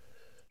joking,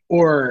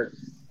 or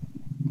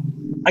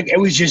like it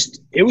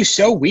was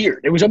so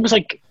weird. It was almost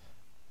like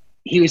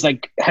he was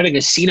like having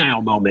a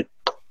senile moment.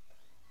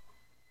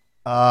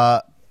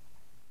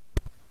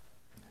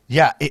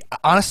 Yeah,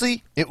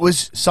 honestly, it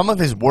was some of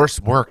his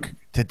worst work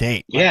to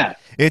date. Yeah.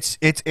 It's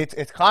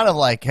kind of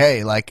like,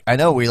 hey, like I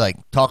know we like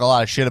talk a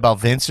lot of shit about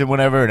Vince and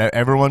whatever, and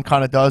everyone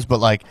kind of does, but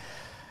like,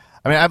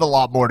 I mean, I have a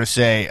lot more to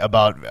say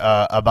about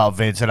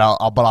Vince, and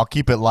I'll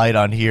keep it light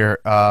on here.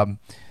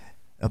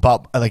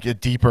 About like a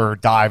deeper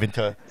dive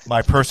into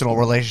my personal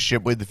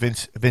relationship with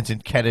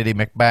Vincent Kennedy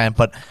McMahon,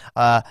 but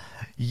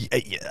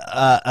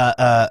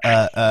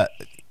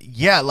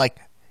yeah, like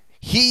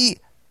he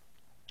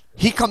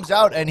comes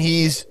out and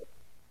he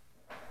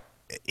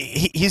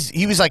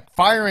was like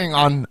firing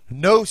on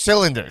no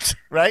cylinders,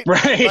 right?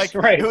 Right.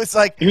 It was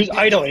like he was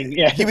idling.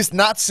 Yeah, he was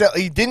not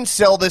he didn't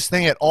sell this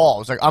thing at all. It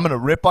was like, I'm gonna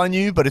rip on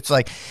you, but it's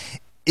like,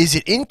 is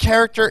it in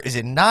character? Is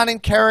it not in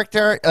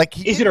character?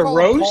 Like, is it a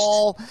roast?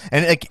 Paul,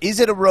 and like, is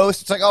it a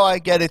roast? It's like, oh, I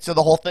get it. So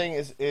the whole thing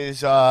is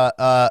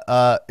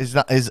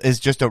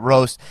just a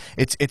roast.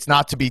 It's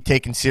not to be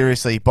taken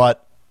seriously,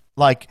 but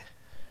like,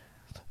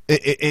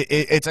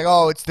 it's like,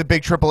 oh, it's the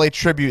big Triple H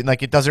tribute, and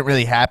like, it doesn't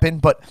really happen.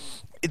 But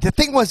the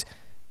thing was,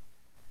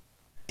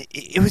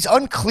 it was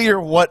unclear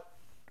what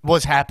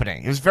was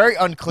happening. It was very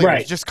unclear. Right.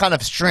 It was just kind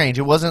of strange.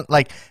 It wasn't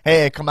like,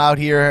 hey, I come out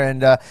here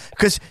and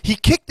because he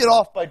kicked it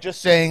off by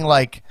just saying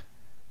like,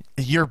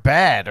 you're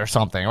bad or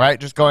something, right?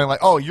 Just going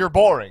like, oh, you're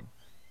boring.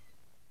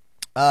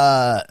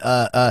 Yeah,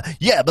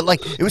 but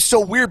like, it was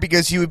so weird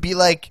because he would be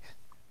like,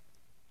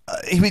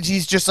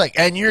 he's just like,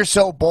 and you're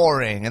so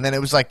boring. And then it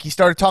was like, he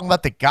started talking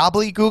about the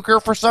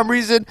gobbledygooker for some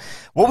reason.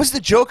 What was the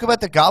joke about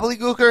the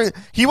gobbledygooker?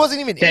 He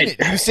wasn't even in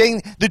it. He was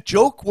saying the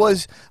joke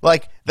was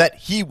like that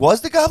he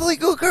was the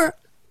gobbledygooker.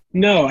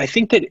 No, I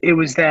think that it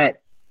was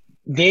that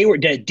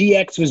that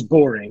DX was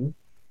boring,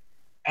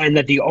 and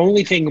that the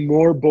only thing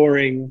more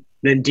boring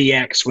than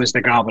DX was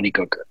the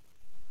gobbledygooker.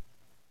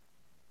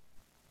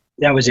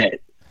 That was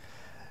it.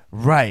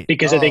 Right.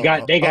 Because it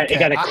got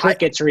a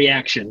crickets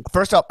reaction.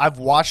 First up, I've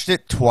watched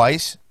it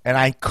twice, and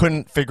I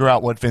couldn't figure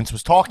out what Vince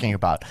was talking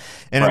about.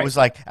 And it was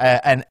like,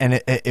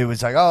 it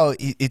was like, oh,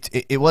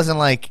 it wasn't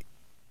like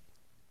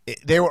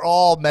they were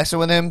all messing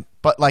with him,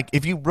 but like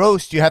if you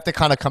roast, you have to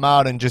kind of come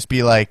out and just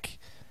be like,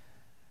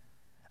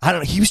 I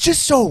don't know. He was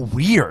just so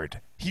weird.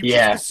 He was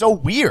just so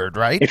weird,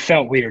 right? It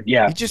felt weird,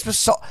 yeah. He just was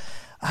so...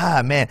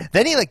 man.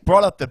 Then he like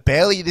brought up the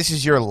Bailey "This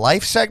Is Your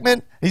Life"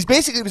 segment. He's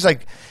basically was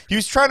like, he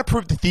was trying to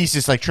prove the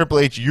thesis like, Triple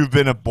H, you've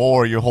been a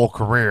bore your whole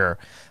career.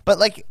 But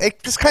like,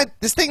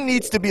 this thing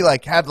needs to be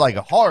like, have like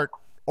a heart,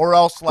 or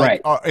else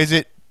like, is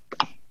it,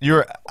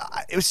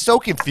 it was so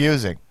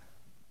confusing.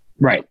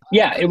 Right.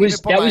 Yeah, it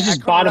was, that was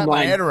just bottom line.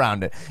 My head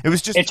around it. It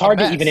was just, it's hard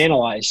to even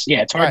analyze.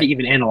 Yeah, it's hard to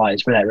even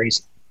analyze for that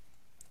reason.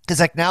 Because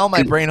like now in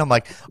my brain, I'm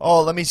like,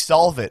 oh, let me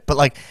solve it. But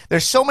like,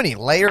 there's so many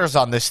layers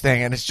on this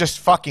thing, and it's just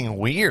fucking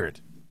weird.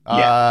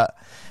 Yeah.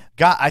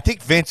 God, I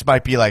think Vince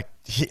might be like,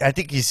 I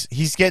think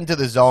he's getting to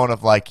the zone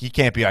of like, he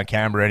can't be on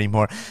camera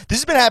anymore. This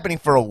has been happening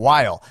for a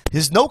while.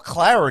 There's no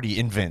clarity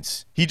in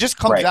Vince. He just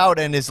comes out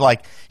and is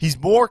like, he's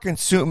more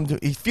consumed.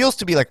 He feels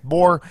to be like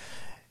more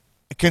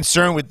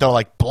concerned with the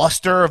like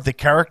bluster of the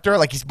character.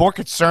 Like he's more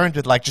concerned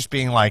with like just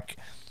being like,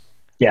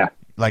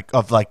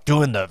 like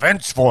doing the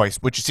Vince voice,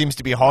 which seems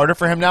to be harder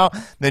for him now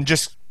than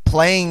just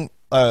playing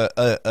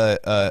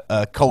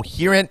a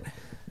coherent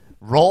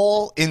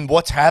role in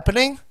what's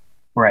happening.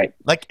 Right.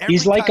 Like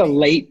he's like a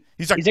late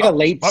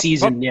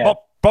season.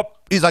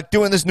 He's like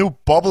doing this new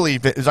bubbly.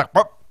 He's like,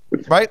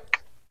 right.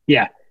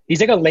 Yeah.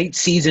 He's like a late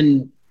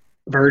season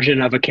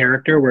version of a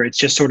character where it's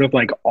just sort of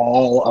like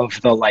all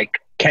of the like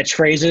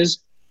catchphrases,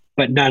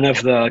 but none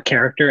of the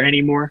character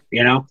anymore,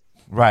 you know?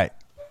 Right.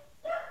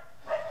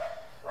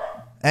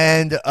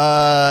 And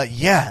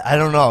yeah, I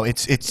don't know.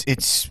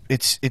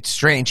 It's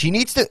strange. He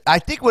needs to. I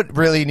think what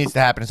really needs to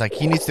happen is like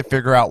he needs to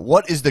figure out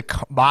what is the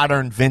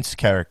modern Vince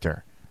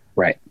character.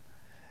 Right.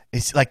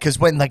 It's like, because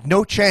when like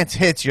No Chance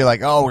hits, you're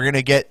like, oh, we're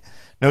gonna get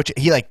no.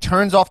 He like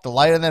turns off the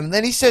light on them, and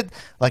then he said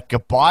like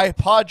goodbye,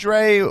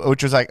 Padre,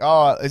 which was like,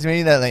 oh, is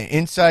meaning that like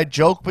inside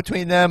joke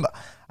between them.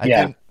 I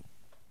think,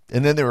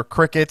 and then there were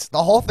crickets.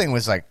 The whole thing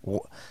was like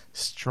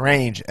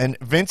strange, and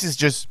Vince is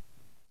just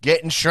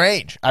getting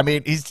strange. I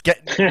mean, he's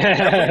getting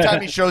every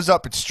time he shows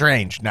up, it's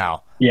strange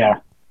now. Yeah.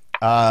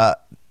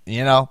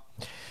 You know.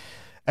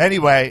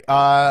 Anyway,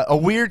 a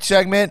weird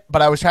segment,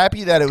 but I was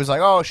happy that it was like,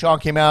 oh, Sean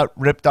came out,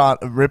 ripped on.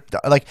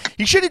 Like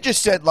he should have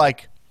just said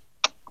like,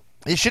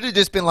 he should have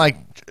just been like,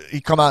 he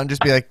come out and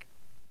just be like,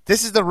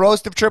 this is the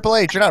roast of Triple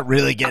H. You're not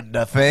really getting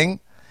a thing.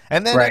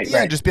 and then at the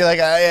end just be like,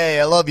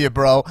 "Hey, I love you,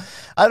 bro."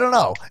 I don't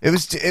know. It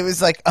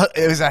was like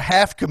it was a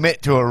half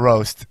commit to a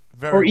roast,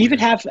 or even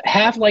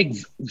have like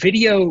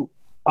video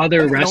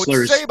other wrestlers.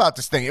 Know what to say about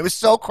this thing? It was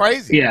so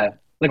crazy. Yeah,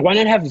 like why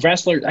not have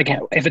wrestlers? Like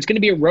if it's going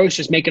to be a roast,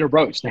 just make it a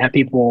roast and have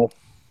people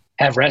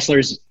have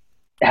wrestlers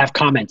have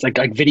comments like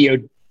video.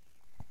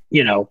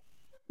 You know,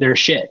 their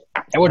shit.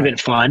 That would have been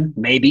fun,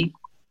 maybe.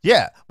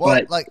 Yeah.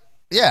 Well,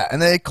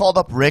 and they called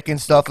up Rick and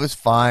stuff. It was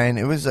fine.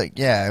 It was like,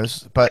 yeah, it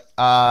was. But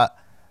I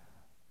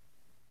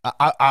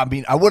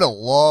mean, I would have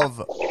loved.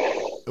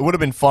 It would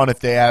have been fun if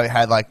they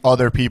had like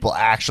other people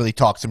actually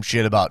talk some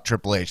shit about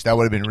Triple H. That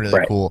would have been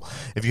really cool.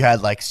 If you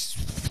had like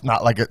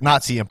not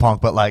CM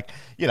Punk, but like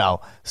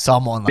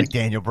someone like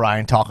Daniel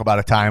Bryan talk about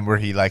a time where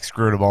he like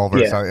screwed him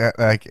over. So,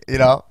 like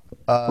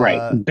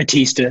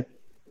Batista.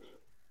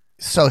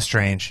 So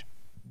strange.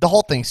 The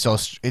whole thing's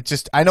it's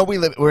just, I know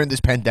we're in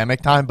this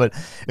pandemic time, but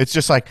it's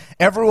just like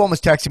everyone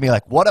was texting me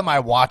like, what am I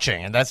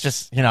watching? And that's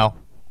just,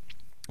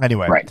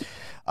 anyway. Right.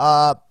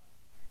 I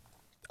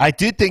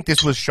did think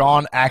this was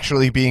Shawn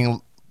actually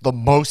being the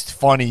most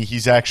funny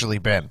he's actually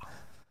been.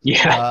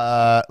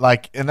 Yeah.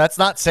 And that's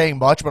not saying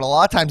much, but a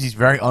lot of times he's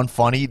very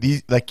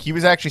unfunny. He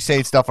was actually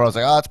saying stuff where I was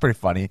like, oh, that's pretty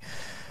funny.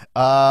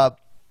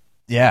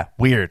 Yeah,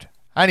 weird.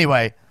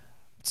 Anyway,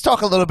 let's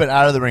talk a little bit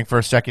out of the ring for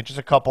a second. Just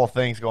a couple of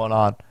things going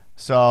on.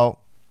 So,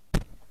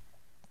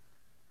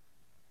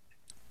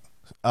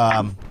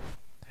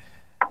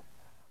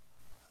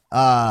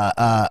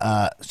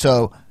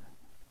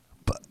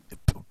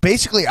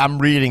 basically, I'm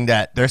reading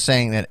that they're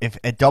saying that if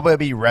a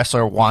WWE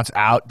wrestler wants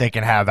out, they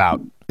can have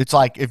out. It's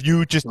like if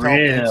you just tell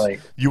them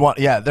you want,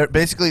 they're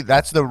basically,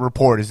 that's the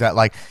report, is that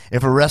like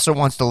if a wrestler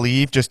wants to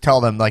leave, just tell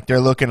them like they're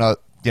looking at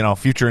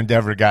future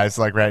endeavor guys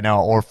like right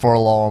now, or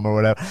furlough them or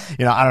whatever.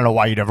 I don't know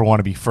why you'd ever want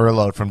to be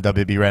furloughed from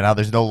WWE right now.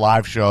 There's no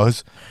live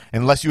shows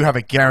unless you have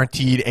a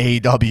guaranteed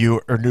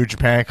AEW or New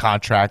Japan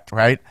contract,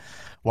 right?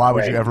 Why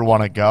would you ever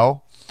want to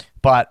go?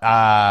 But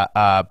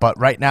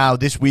right now,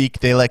 this week,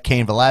 they let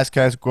Cain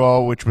Velasquez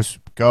go, which is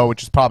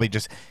probably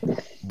just,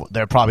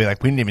 they're probably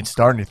like, we didn't even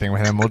start anything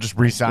with him. We'll just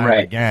re-sign him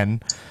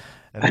again.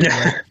 And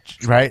then,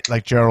 right?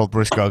 Like Gerald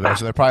Briscoe goes.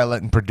 So they're probably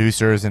letting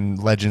producers and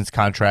legends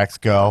contracts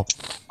go.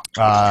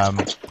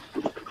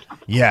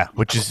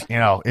 Which is,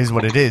 is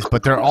what it is.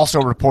 But they're also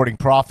reporting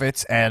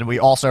profits, and we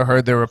also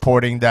heard they're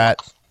reporting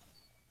that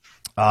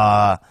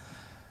it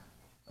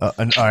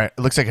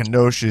looks like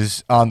Anosh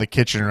is on the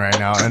kitchen right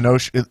now.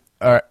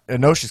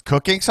 Anosh is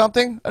cooking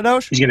something.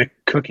 Anosh? He's gonna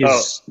cook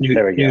his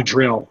new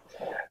drill.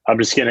 I'm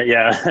just gonna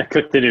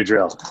cook the new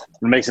drill.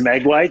 I'm gonna make some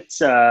egg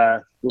whites,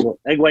 little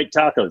egg white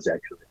tacos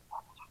actually.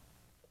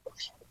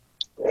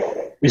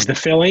 Is the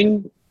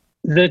filling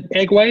the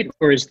egg white,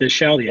 or is the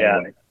shell the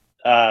egg white?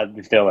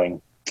 The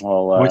filling.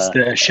 Well, what's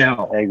the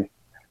shell?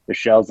 The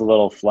shell's a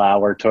little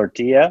flour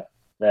tortilla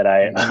that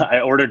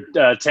I ordered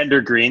tender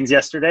greens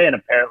yesterday, and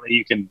apparently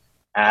you can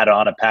add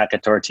on a pack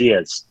of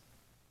tortillas.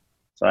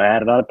 So I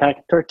added on a pack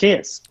of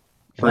tortillas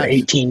for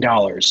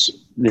 $18.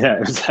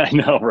 Yeah, I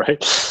know, right?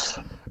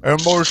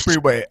 Motor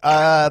Speedway.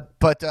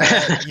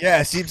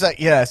 It seems like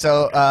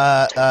So,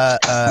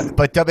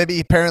 but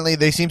WWE apparently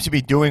they seem to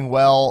be doing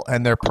well,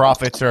 and their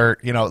profits are,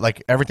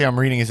 like everything I'm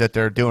reading is that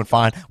they're doing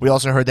fine. We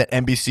also heard that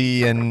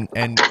NBC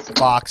and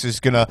Fox is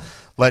gonna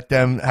let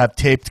them have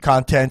taped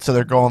content, so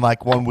they're going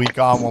like 1 week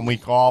on, 1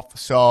 week off.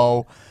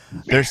 So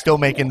they're still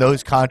making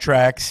those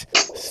contracts.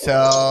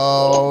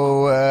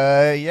 So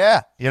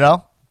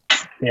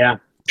Yeah,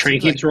 train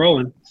keeps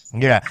rolling.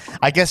 Yeah,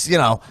 I guess,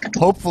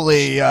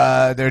 hopefully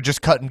they're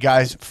just cutting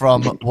guys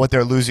from what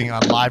they're losing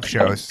on live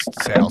shows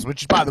sales,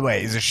 which, by the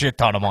way, is a shit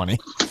ton of money.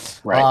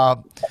 Right.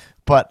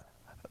 But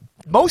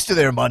most of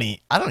their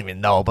money, I don't even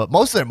know, but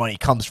most of their money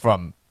comes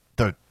from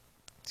the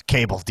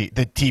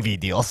the TV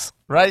deals,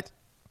 right?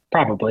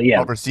 Probably, yeah.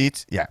 Over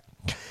seats, yeah.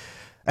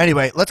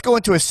 Anyway, let's go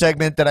into a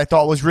segment that I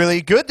thought was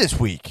really good this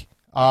week.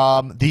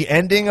 The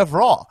ending of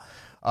Raw.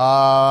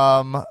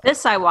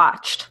 This I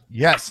watched.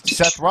 Yes,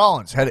 Seth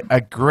Rollins had a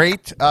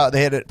great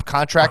they had a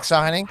contract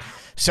signing.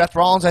 Seth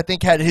Rollins, I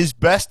think, had his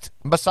best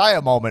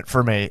Messiah moment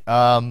for me,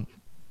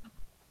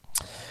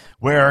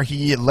 where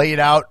he laid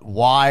out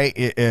why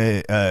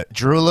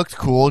Drew looked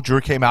cool.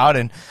 Drew came out,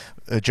 and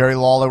Jerry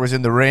Lawler was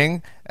in the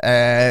ring,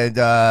 and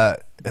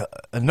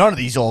none of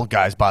these old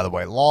guys, by the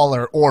way,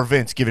 Lawler or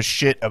Vince, give a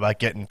shit about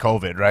getting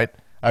COVID, right?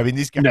 I mean,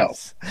 these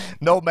guys,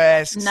 no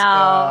masks.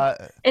 No,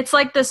 it's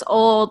like this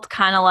old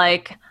kind of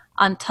like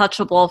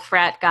untouchable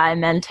frat guy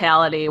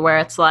mentality where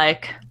it's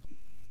like,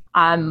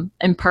 I'm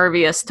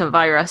impervious to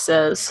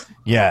viruses.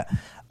 Yeah.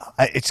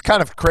 It's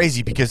kind of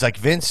crazy because like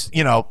Vince,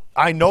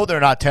 I know they're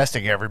not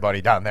testing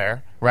everybody down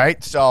there,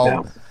 right?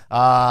 So,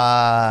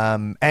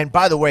 and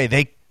by the way,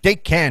 they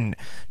can,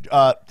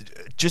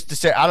 just to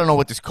say, I don't know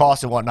what this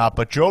costs and whatnot,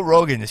 but Joe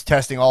Rogan is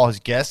testing all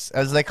his guests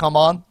as they come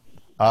on.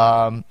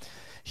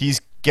 He's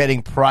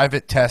getting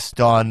private tests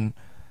done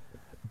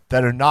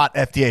that are not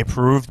FDA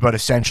approved, but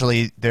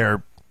essentially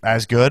they're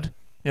as good,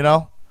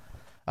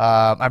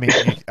 I mean,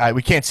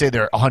 we can't say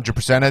they're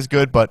 100% as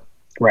good, but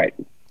right.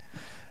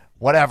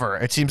 whatever.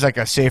 It seems like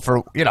a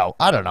safer,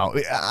 I don't know.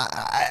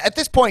 At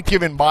this point,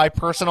 given my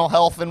personal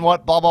health and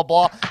what, blah, blah,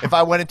 blah, if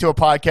I went into a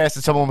podcast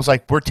and someone was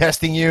like, we're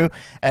testing you,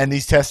 and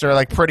these tests are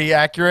like pretty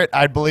accurate,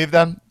 I'd believe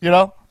them,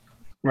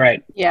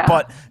 Right. Yeah.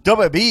 But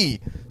WWE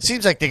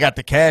seems like they got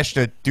the cash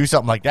to do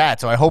something like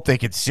that, so I hope they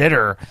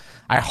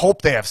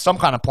they have some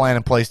kind of plan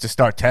in place to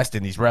start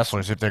testing these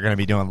wrestlers if they're going to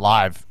be doing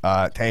live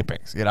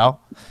tapings,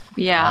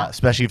 Yeah.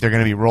 especially if they're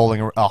going to be rolling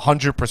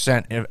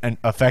 100% and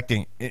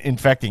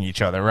infecting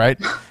each other, right?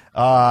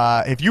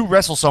 If you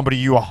wrestle somebody,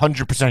 you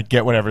 100%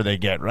 get whatever they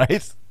get,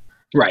 right?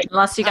 Right.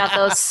 Unless you got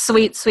those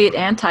sweet, sweet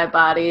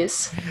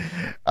antibodies.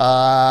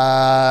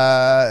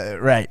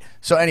 Right.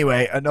 So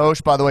anyway,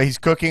 Anosh, by the way, he's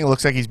cooking. It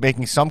looks like he's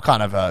making some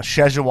kind of a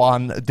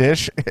Szechuan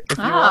dish.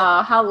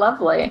 Oh, how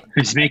lovely.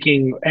 He's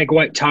making egg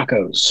white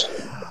tacos.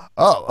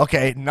 Oh,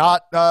 okay.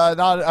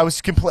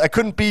 I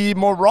couldn't be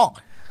more wrong.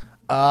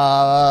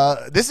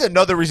 This is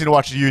another reason to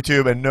watch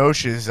YouTube, and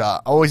Nosh is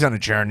always on a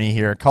journey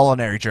here, a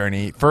culinary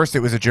journey. First, it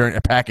was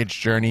a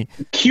package journey.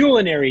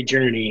 Culinary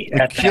journey.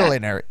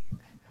 Culinary.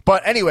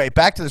 But anyway,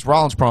 back to this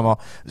Rollins promo.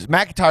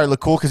 McIntyre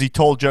looked cool because he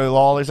told Joey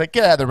Lawler, he's like,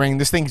 get out of the ring.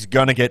 This thing's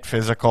going to get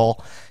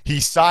physical.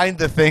 He signed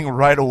the thing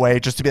right away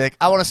just to be like,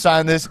 I want to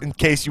sign this in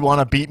case you want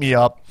to beat me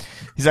up.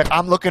 He's like,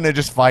 I'm looking to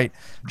just fight.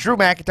 Drew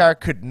McIntyre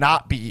could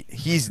not be.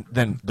 He's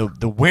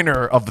the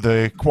winner of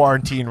the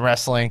quarantine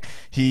wrestling.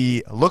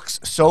 He looks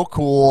so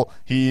cool.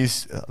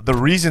 He's the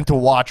reason to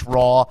watch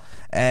Raw.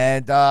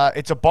 And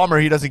it's a bummer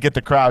he doesn't get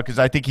the crowd because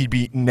I think he'd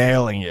be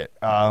nailing it.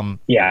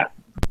 Yeah.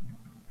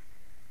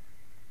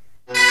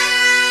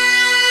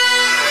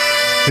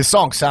 This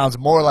song sounds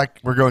more like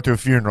we're going to a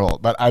funeral,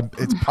 but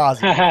it's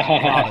positive. I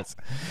promise.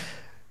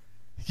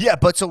 Yeah,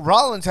 but so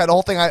Rollins had a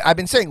whole thing. I've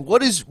been saying,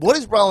 what is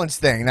Rollins'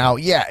 thing? Now,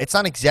 yeah, it's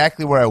not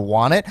exactly where I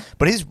want it,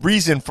 but his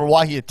reason for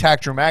why he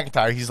attacked Drew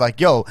McIntyre, he's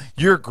like, yo,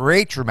 you're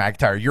great, Drew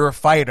McIntyre. You're a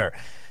fighter.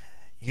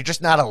 You're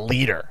just not a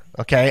leader,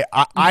 okay?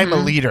 I'm a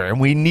leader,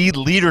 and we need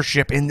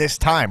leadership in this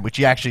time, which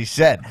he actually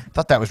said. I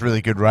thought that was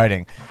really good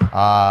writing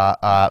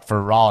for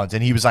Rollins.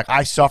 And he was like,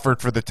 I suffered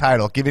for the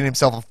title, giving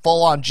himself a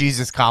full-on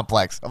Jesus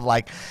complex of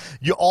like,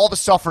 all the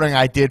suffering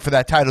I did for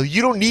that title,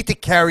 you don't need to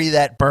carry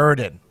that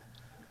burden.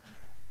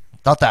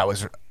 Thought that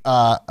was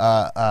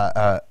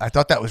I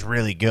thought that was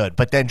really good.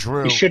 But then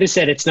Drew, you should have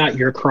said it's not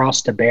your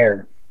cross to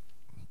bear.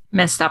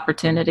 Missed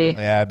opportunity.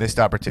 Yeah, missed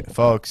opportunity.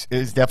 Folks,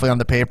 it's definitely on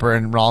the paper,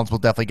 and Rollins will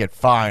definitely get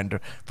fined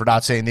for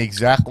not saying the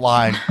exact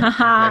line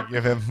I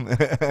give him.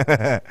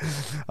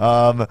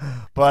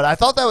 But I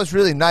thought that was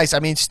really nice. I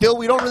mean, still,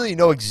 we don't really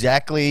know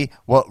exactly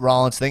what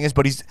Rollins' thing is,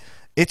 but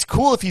it's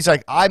cool if he's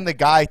like, I'm the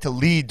guy to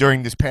lead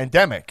during this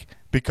pandemic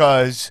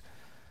because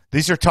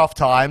these are tough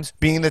times.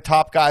 Being the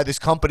top guy of this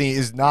company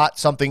is not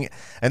something,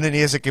 and then he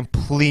has a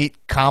complete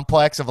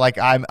complex of like,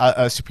 I'm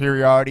a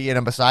superiority and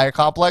a messiah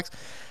complex.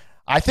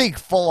 I think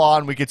full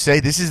on we could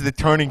say this is the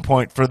turning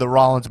point for the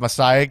Rollins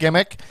Messiah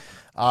gimmick.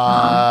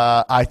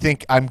 I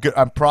think I'm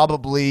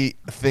probably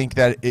think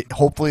that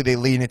hopefully they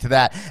lean into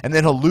that, and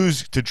then he'll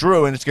lose to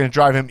Drew, and it's going to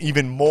drive him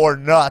even more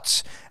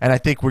nuts. And I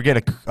think we're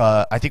gonna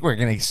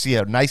see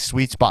a nice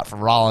sweet spot for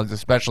Rollins,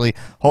 especially.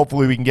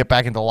 Hopefully we can get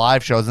back into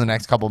live shows in the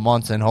next couple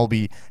months, and he'll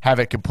have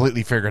it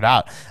completely figured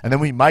out, and then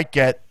we might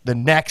get the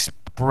next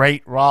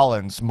great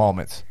Rollins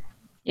moments.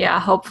 Yeah,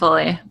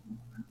 hopefully.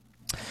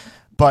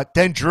 But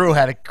then Drew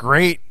had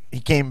he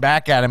came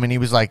back at him and he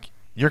was like,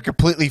 you're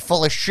completely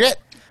full of shit.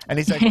 And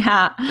he's like,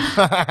 yeah.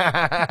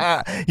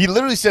 He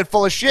literally said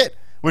full of shit,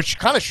 which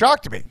kind of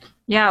shocked me.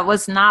 Yeah, it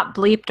was not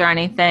bleeped or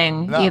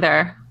anything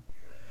either.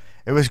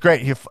 It was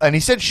great. He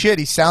said shit.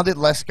 He sounded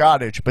less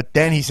Scottish, but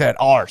then he said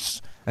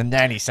arse. And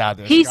then he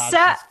sounded He Scottish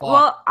said, as fuck.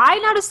 well, I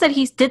noticed that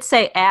he did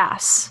say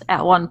ass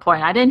at one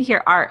point. I didn't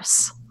hear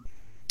arse.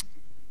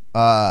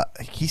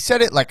 He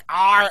said it like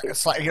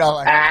arse, like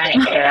like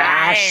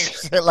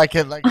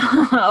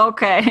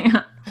okay.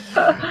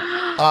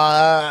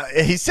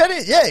 He said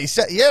it. Yeah, he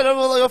said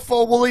like a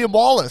full William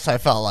Wallace. I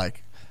felt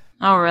like.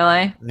 Oh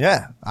really?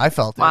 Yeah, I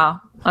felt it. Wow.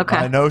 Okay.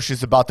 I know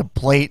she's about to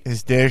plate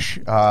his dish.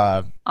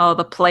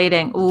 The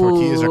plating. Ooh,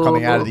 tortillas are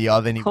coming out of the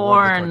oven. He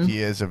warmed the corn.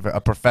 tortillas.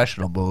 A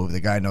professional move. The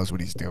guy knows what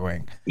he's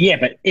doing. Yeah,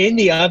 but in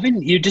the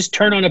oven, you just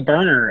turn on a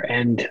burner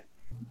and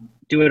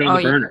do it on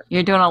the burner.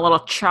 You're doing a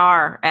little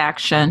char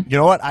action. You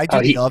know what? I do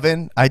the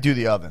oven. I do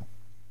the oven.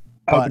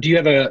 Do you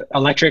have a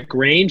electric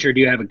range or do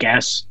you have a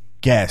gas?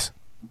 Gas.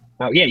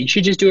 Oh yeah, you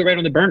should just do it right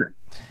on the burner.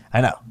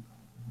 I know.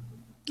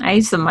 I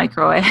use the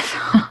microwave.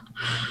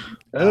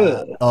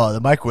 The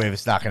microwave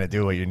is not going to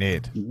do what you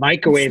need.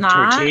 Microwave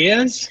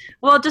tortillas?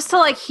 Well, just to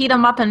like heat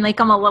them up and make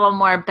them a little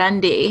more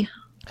bendy.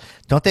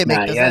 Don't they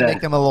make? Does that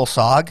make them a little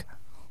sog?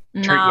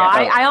 No,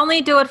 I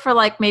only do it for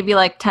maybe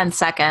 10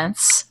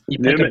 seconds.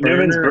 Newman's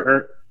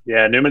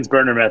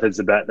burner method's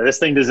the best. This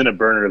thing isn't a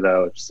burner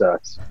though, which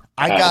sucks.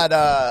 I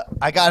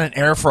got an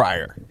air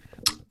fryer.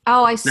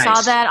 Oh, I saw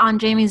that on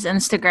Jamie's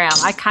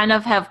Instagram. I kind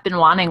of have been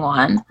wanting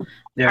one.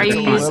 Yeah, Are It's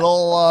you a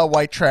little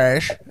white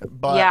trash,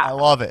 but I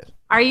love it.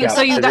 Are you?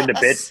 So you guys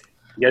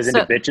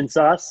into bitchin'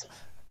 sauce?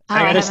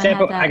 I gotta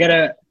step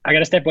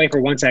away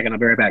for 1 second. I'll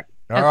be right back.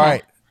 All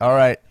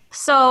right.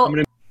 So,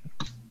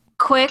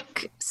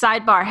 quick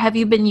sidebar: have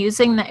you been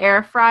using the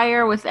air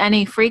fryer with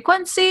any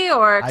frequency,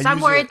 or because I'm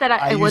worried that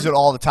I use it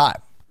all the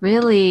time.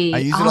 Really? I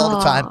use it all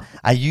the time.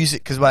 I use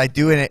it because what I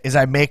do in it is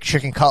I make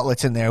chicken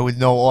cutlets in there with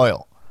no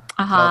oil.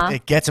 So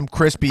it gets them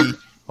crispy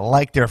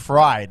like they're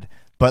fried,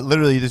 but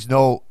literally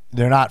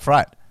they're not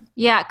fried.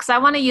 Yeah, because I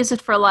want to use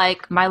it for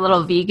like my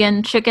little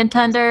vegan chicken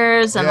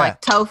tenders and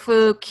like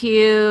tofu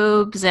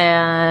cubes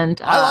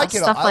and I like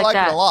stuff it. like that. I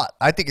like it a lot.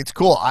 I think it's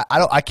cool.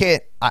 I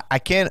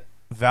can't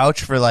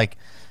vouch for like.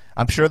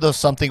 I'm sure there's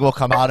something will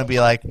come out and be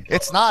like,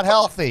 it's not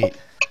healthy,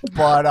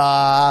 but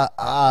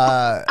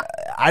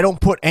I don't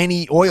put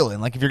any oil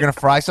in. Like if you're gonna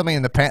fry something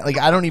in the pan, like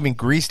I don't even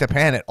grease the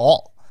pan at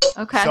all.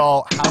 Okay.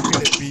 So how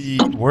could it be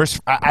worse?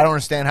 I don't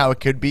understand how it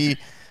could be.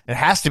 It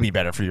has to be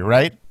better for you,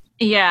 right?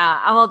 Yeah,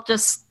 well,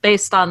 just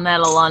based on that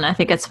alone, I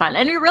think it's fine.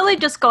 And you're really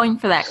just going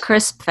for that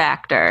crisp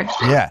factor.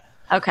 Yeah.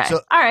 Okay. So,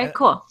 all right,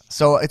 cool.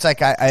 So it's like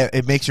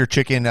it makes your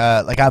chicken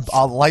like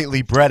I'll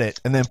lightly bread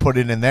it and then put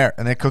it in there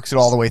and then it cooks it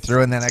all the way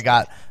through and then I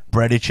got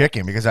breaded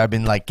chicken because I've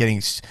been like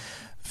getting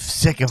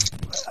sick of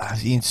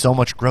eating so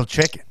much grilled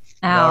chicken.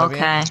 Oh,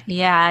 okay. I mean?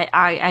 Yeah,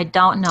 I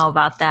don't know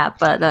about that,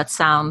 but that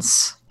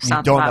sounds you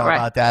don't know right.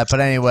 about that, but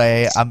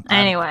anyway, I'm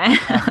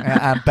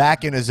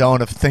back in a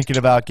zone of thinking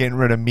about getting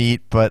rid of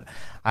meat, but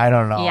I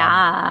don't know.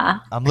 Yeah,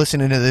 I'm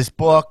listening to this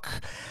book.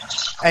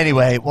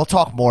 Anyway, we'll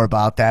talk more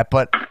about that,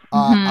 but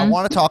I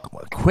want to talk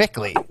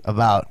quickly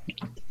about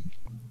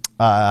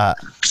a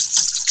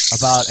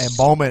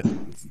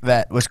moment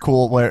that was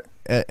cool, where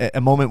a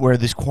moment where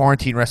this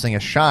quarantine wrestling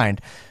has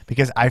shined,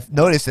 because I've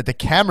noticed that the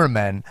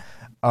cameramen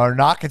are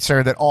not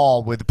concerned at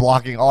all with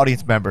blocking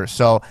audience members.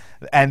 So,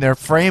 and they're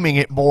framing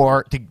it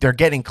more. They're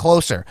getting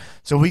closer.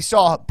 So we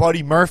saw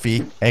Buddy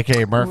Murphy,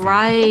 aka Murphy.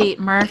 Right,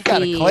 Murphy. He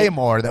got a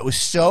claymore that was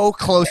so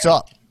close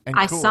up. And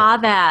I cool. saw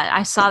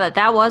that.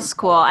 That was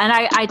cool. And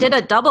I did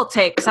a double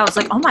take because I was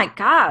like, oh my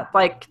God,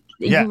 like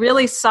you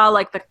really saw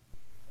like the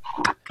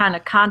kind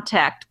of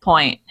contact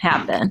point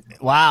happen.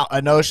 Wow,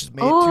 I know she's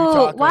made 2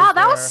 tacos. Wow,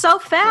 that was so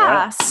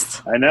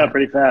fast. Yeah. I know,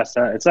 pretty fast.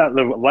 Huh? It's not,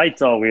 the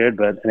light's all weird,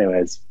 but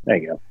anyways, there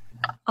you go.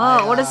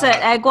 Oh, what is it?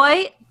 Egg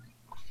white?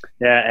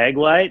 Yeah, egg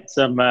white,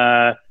 some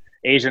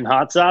Asian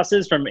hot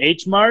sauces from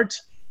H Mart,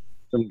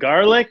 some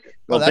garlic,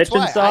 that's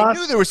why. sauce. I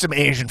knew there was some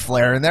Asian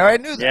flair in there. I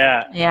knew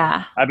that.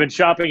 Yeah. I've been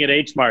shopping at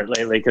H Mart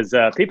lately because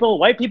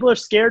white people are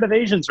scared of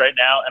Asians right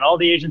now, and all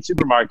the Asian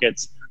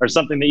supermarkets are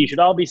something that you should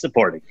all be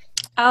supporting.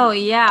 Oh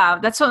yeah,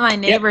 that's what my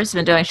neighbor's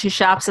been doing. She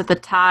shops at the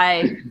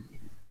Thai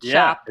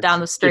shop down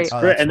the street,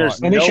 and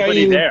there's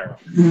nobody there.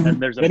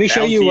 And there's let me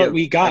show you what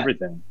we got.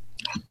 Everything.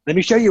 Let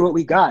me show you what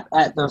we got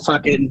at the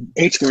fucking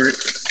H Mart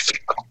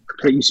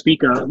that you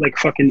speak of, like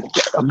fucking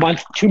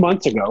 2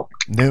 months ago.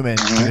 Newman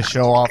to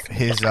show off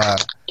his.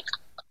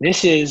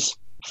 This is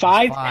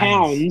 5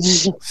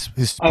 pounds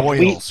his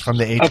spoils from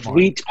the H Mart of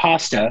wheat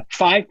pasta.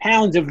 5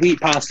 pounds of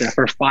wheat pasta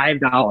for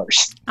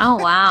 $5. Oh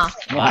wow!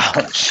 Wow,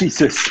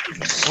 Jesus!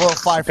 Well,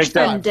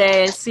 5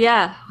 days,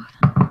 yeah.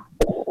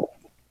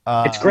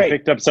 It's great. I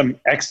picked up some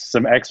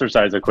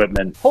exercise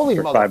equipment for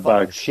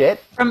 $5. Shit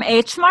from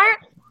H Mart.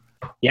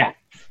 Yeah.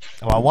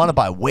 Well, I want to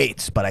buy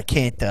weights, but I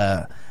can't.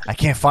 I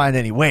can't find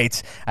any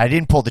weights. I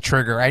didn't pull the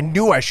trigger. I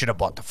knew I should have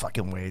bought the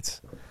fucking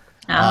weights.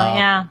 Oh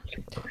yeah.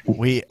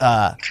 We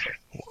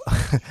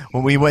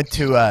when we went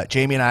to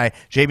Jamie and I,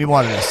 Jamie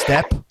wanted a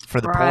step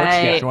for the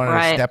porch. She wanted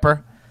a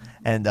stepper,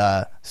 and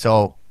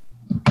so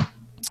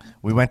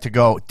we went to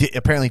go.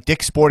 Apparently,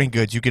 Dick's Sporting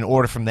Goods, you can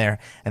order from there,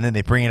 and then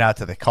they bring it out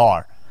to the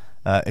car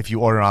if you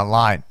order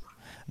online.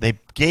 They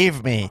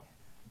gave me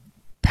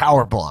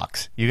power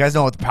blocks. You guys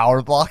know what the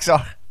power blocks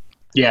are?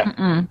 Yeah.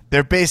 Mm-mm.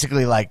 They're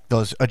basically like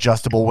those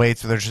adjustable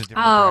weights. So they're just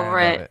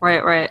different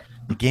right.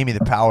 They gave me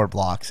the power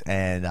blocks,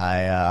 and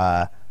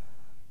I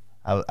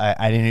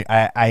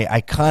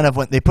kind of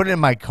went. They put it in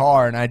my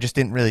car, and I just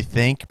didn't really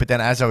think. But then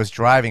as I was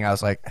driving, I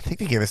was like, I think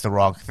they gave us the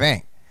wrong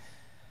thing.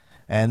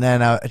 And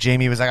then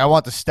Jamie was like, I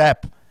want the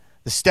step.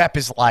 The step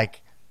is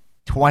like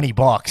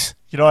 $20.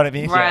 You know what I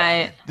mean?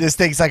 Right. So this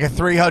thing's like a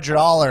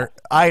 $300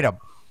 item.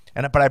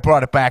 But I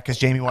brought it back because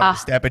Jamie wanted to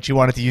step it. She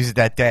wanted to use it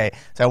that day.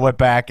 So I went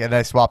back and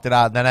I swapped it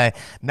out. And then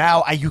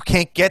you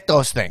can't get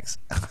those things.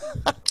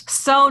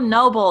 So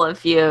noble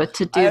of you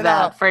to do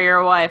that for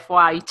your wife.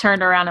 Wow, you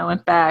turned around and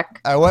went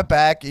back. I went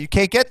back. You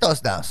can't get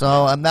those now.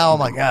 So I'm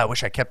like, I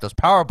wish I kept those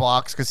power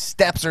blocks because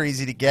steps are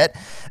easy to get.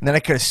 And then I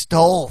could have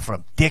stole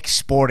from Dick's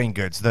Sporting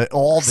Goods,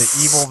 all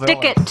the evil villains.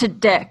 Stick it to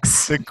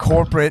Dick's. The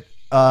corporate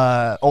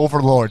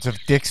overlords of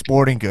Dick's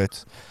Sporting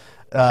Goods.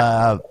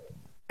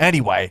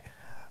 Anyway.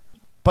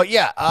 But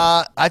yeah,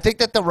 I think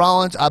that the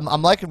Rollins,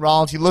 I'm liking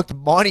Rollins. He looked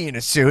money in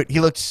a suit.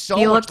 He looked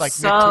much like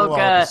Nick Tulo in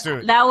a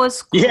suit. That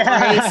was crazy.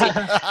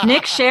 Yeah.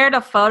 Nick shared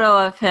a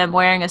photo of him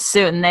wearing a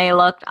suit, and they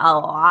looked a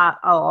lot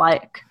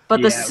alike.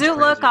 But the suit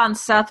look on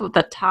Seth with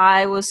the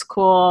tie was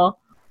cool.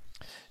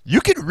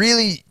 You could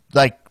really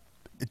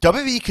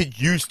WWE could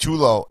use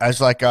Tulo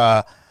as like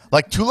a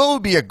Like Tulo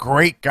would be a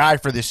great guy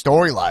for this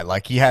storyline.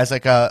 Like he has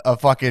like a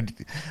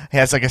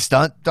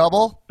stunt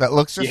double that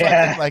looks just like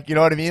him. Like, you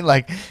know what I mean?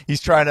 Like he's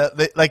trying to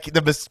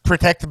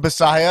protect the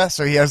Messiah,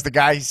 so he has the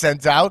guy he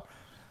sends out.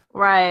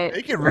 Right.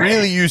 They could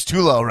really use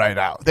Tulo right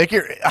now. They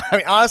could. I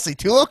mean, honestly,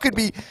 Tulo could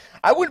be.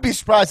 I wouldn't be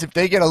surprised if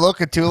they get a look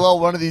at Tulo,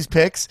 one of these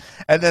picks,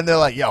 and then they're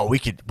like, "Yo, we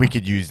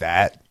could use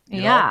that."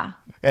 You know?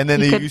 And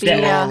then they use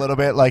Tulo a little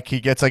bit, like he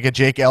gets like a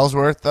Jake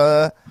Ellsworth.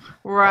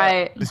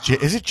 Right.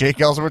 Is it Jake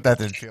Ellsworth? That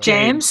didn't feel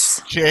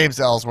James. James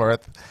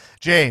Ellsworth.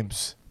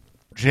 James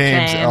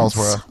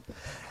Ellsworth.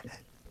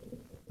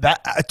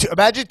 That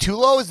imagine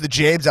Tulo is the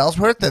James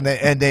Ellsworth, and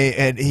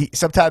he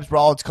sometimes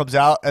Rollins comes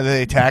out and then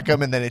they attack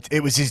him, and then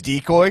it was his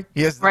decoy.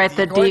 He has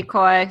the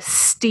decoy,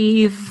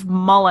 Steve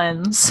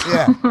Mullins.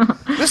 Yeah,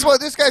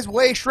 this guy's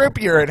way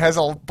shrimpier and has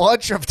a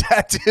bunch of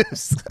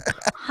tattoos.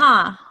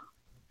 Huh.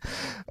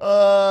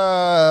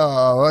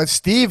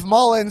 Steve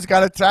Mullins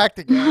got attacked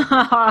again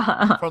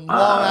from Long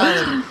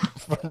Island,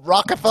 from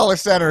Rockefeller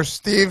Center.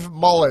 Steve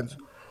Mullins.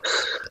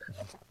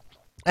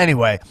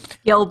 Anyway,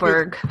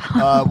 Gilbert.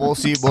 We'll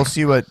see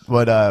what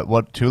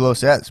Tulo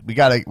says.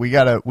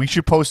 We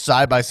should post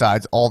side by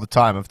sides all the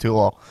time of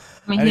Tulo.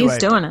 I mean, he's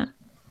doing it.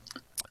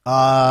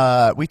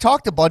 We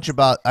talked a bunch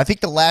about. I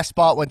think the last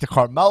spot went to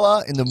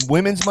Carmella in the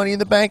women's Money in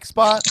the Bank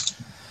spot.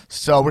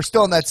 So we're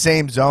still in that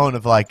same zone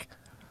of like.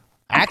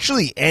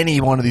 Actually, any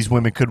one of these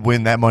women could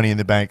win that Money in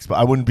the Bank, but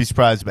I wouldn't be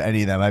surprised by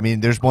any of them. I mean,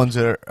 there's ones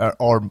that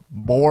are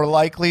more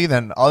likely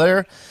than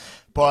other,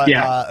 but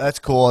that's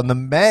cool. And the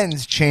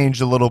men's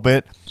changed a little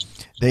bit.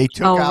 They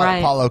took out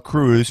Apollo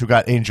Crews, who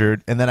got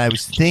injured, and then I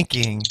was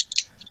thinking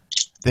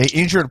they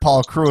injured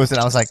Apollo Crews, and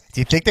I was like,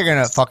 do you think they're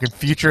going to fucking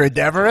future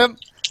endeavor him?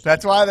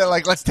 That's why they're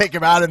like, let's take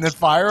him out and then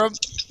fire him?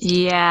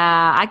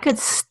 Yeah, I could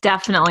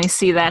definitely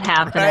see that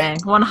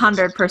happening,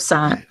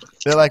 100%.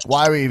 They're like,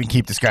 why would we even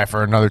keep this guy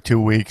for another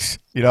 2 weeks?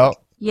 You know?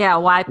 Yeah,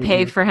 why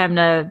pay for him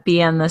to be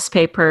in this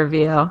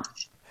pay-per-view?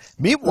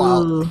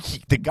 Meanwhile,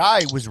 the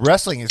guy was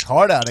wrestling his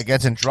heart out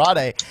against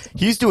Andrade.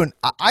 He's doing.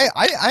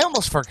 I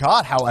almost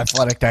forgot how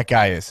athletic that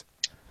guy is.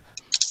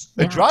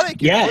 Andrade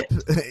can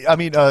flip, I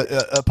mean,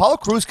 Apollo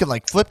Crews can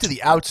like flip to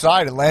the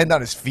outside and land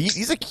on his feet.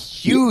 He's a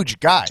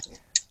huge guy.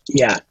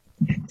 Yeah.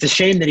 It's a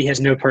shame that he has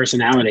no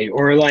personality,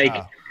 or like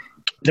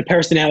the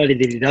personality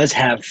that he does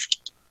have,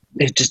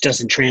 it just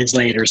doesn't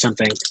translate or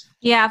something.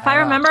 Yeah, if I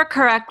remember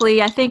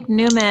correctly, I think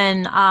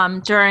Newman,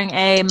 during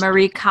a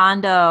Marie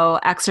Kondo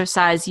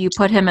exercise, you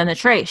put him in the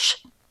trash.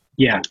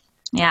 Yeah.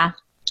 Yeah.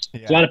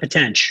 A lot of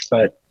potential,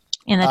 but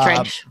in the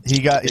trash.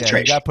 He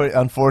got put.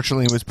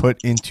 Unfortunately, was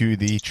put into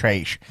the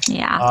trash.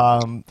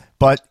 Yeah.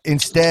 But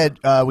instead,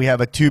 we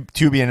have a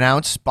to be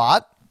announced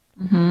spot.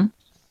 Mm-hmm.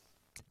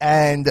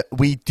 And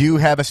we do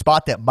have a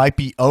spot that might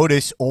be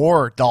Otis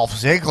or Dolph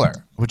Ziggler,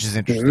 which is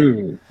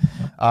interesting.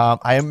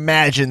 I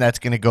imagine that's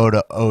going to go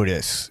to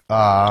Otis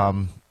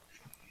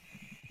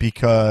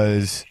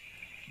because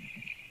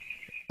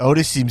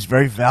Otis seems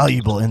very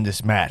valuable in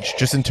this match,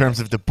 just in terms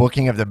of the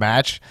booking of the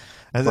match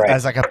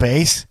as like a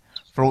base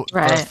for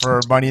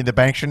Money in the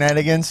Bank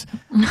shenanigans.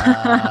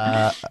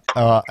 But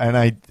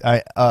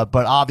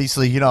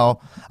obviously, you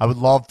know, I would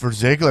love for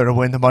Ziggler to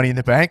win the Money in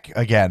the Bank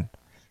again.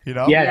 You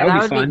know? Yeah,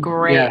 that would be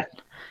great. Yeah.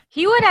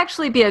 He would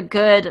actually be a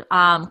good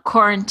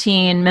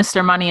quarantine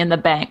Mr. Money in the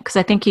Bank because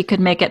I think he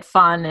could make it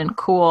fun and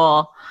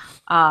cool,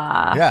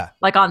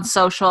 like on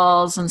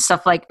socials and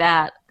stuff like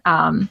that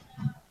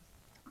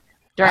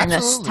during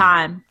this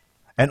time.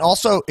 And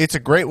also, it's a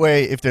great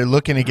way if they're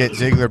looking to get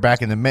Ziggler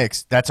back in the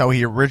mix. That's how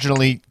he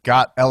originally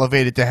got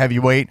elevated to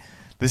heavyweight.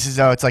 This is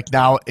how it's like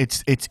now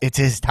it's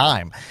his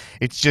time.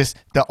 It's just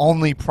the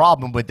only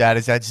problem with that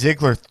is that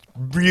Ziggler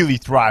really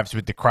thrives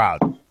with the crowd.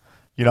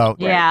 You know,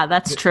 yeah,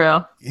 that's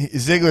true.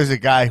 Ziggler's a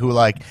guy who,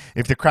 like,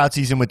 if the crowd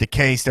sees him with the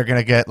case, they're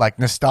gonna get like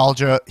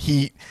nostalgia,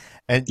 heat,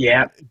 and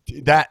that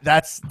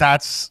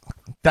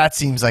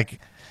seems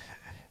like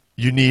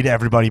you need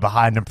everybody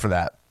behind him for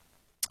that.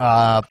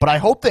 But I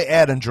hope they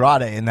add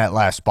Andrade in that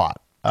last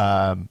spot.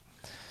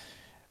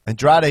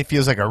 Andrade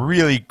feels like a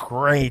really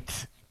great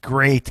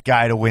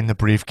guy to win the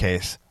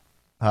briefcase.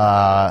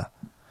 Yeah,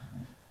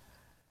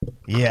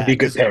 be a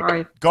good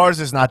pick.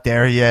 Garza's not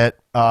there yet.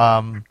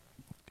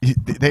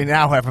 They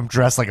now have him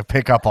dressed like a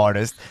pickup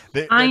artist.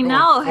 I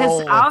know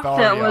his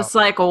outfit was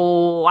like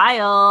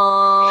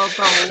wild.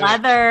 The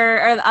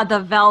leather or the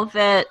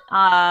velvet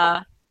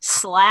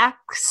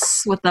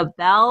slacks with the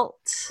belt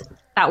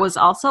that was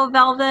also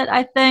velvet.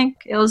 I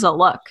think it was a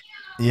look.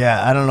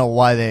 Yeah, I don't know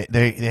why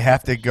they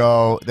have to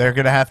go. They're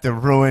gonna have to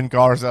ruin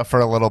Garza for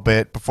a little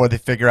bit before they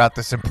figure out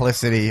the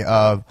simplicity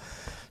of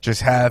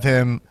just have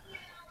him.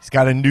 He's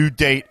got a new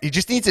date. He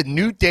just needs a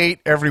new date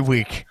every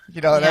week.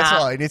 You know, that's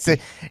all. He needs to.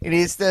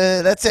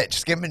 That's it.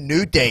 Just give him a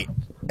new date.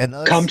 And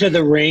come to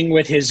the ring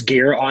with his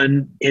gear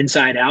on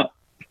inside out,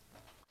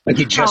 like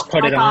he just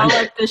put it on. All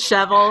like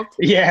disheveled.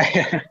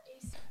 Yeah.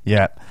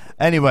 Yeah.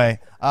 Anyway,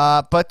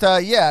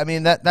 yeah, I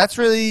mean that's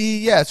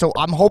really So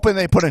I'm hoping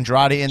they put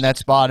Andrade in that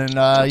spot, and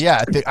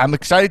I'm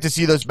excited to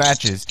see those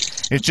matches.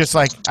 It's just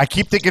like I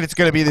keep thinking it's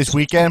going to be this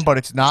weekend, but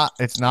it's not.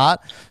 It's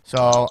not.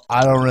 So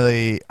I don't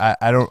really.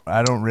 I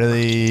don't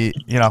really.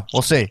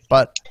 We'll see.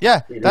 But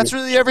yeah, that's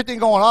really everything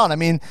going on. I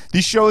mean,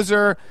 these shows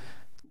are.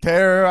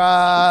 They're.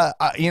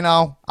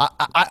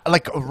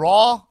 Like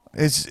Raw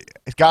is.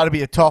 It's got to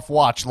be a tough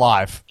watch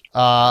live.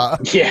 Yeah,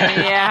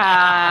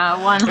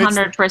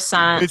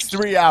 100%. It's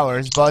 3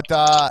 hours, but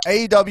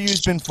AEW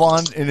has been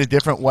fun in a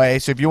different way.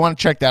 So if you want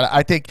to check that out,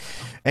 I think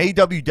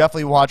AEW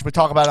definitely watch. We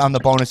talk about it on the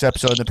bonus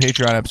episode, the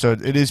Patreon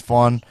episode. It is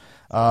fun,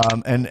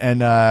 and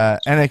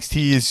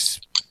NXT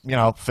is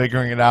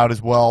figuring it out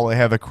as well. They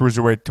have a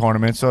cruiserweight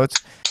tournament, so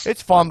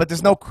it's fun, but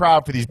there's no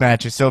crowd for these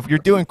matches. So if you're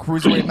doing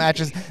cruiserweight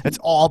matches, it's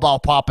all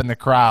about popping the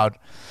crowd.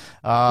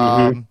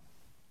 I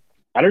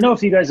don't know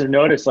if you guys have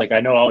noticed. Like, I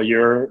know all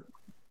your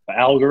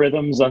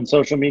algorithms on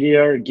social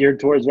media are geared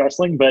towards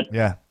wrestling, but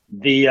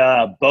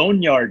the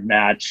Boneyard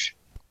match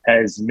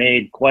has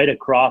made quite a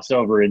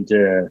crossover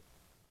into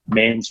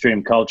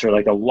mainstream culture.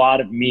 Like a lot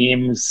of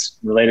memes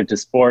related to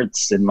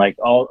sports and like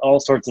all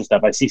sorts of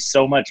stuff. I see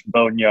so much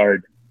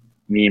Boneyard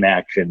meme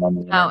action on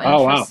the internet.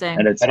 Oh, interesting.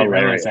 And it's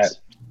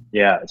hilarious.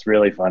 Yeah, it's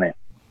really funny.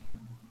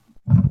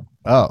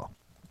 Oh,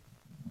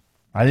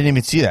 I didn't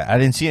even see that. I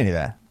didn't see any of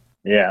that.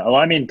 Yeah, well,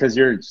 I mean, because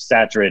you're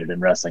saturated in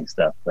wrestling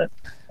stuff, but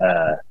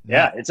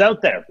yeah, it's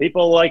out there.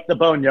 People like the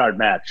Boneyard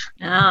match.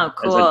 Oh,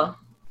 cool.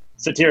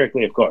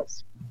 Satirically, of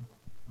course.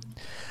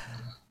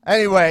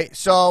 Anyway,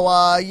 so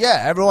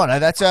everyone,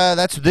 that's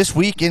this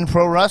week in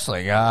pro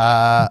wrestling.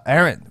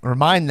 Aaron,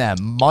 remind them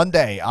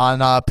Monday on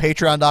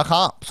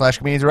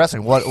patreon.com/comedians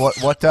wrestling.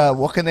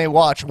 What can they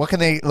watch? What can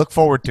they look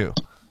forward to?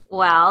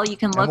 Well, you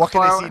can look what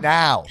can they see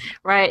now?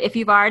 Right. If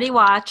you've already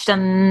watched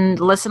and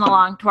listen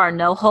along to our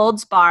No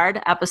Holds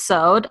Barred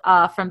episode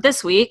from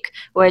this week,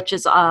 which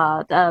is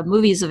the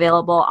movie's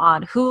available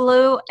on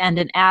Hulu and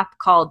an app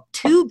called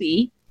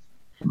Tubi.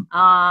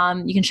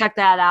 You can check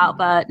that out.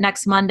 But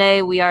next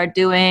Monday, we are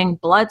doing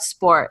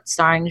Bloodsport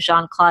starring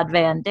Jean-Claude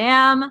Van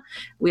Damme.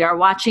 We are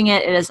watching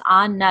it. It is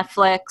on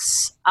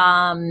Netflix.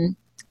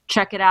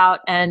 Check it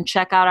out and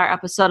check out our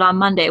episode on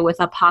Monday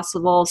with a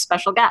possible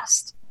special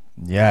guest.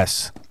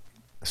 Yes.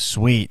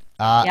 Sweet.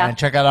 And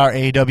check out our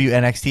AEW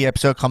NXT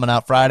episode coming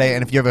out Friday.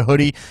 And if you have a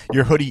hoodie,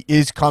 your hoodie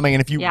is coming.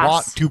 And if you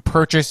want to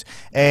purchase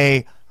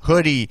a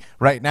hoodie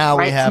right now,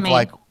 we have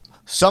like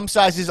some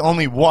sizes,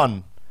 only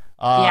one.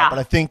 But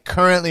I think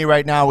currently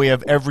right now we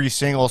have every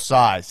single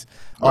size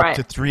up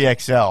to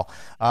 3XL.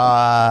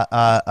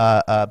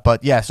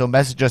 But yeah, so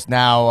message us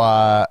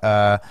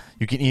now.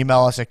 You can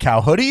email us at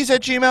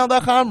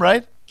cowhoodies@gmail.com,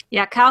 right?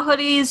 Yeah, Cow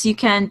Hoodies. You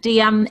can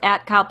DM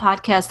at Cow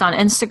Podcast on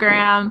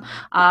Instagram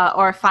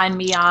or find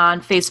me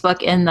on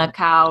Facebook in the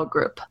Cow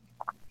group.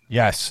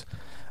 Yes.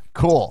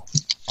 Cool.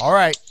 All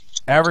right,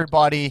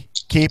 everybody,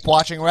 keep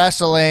watching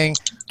wrestling.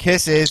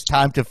 Kisses.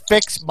 Time to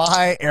fix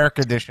my air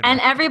conditioner. And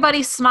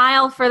everybody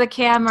smile for the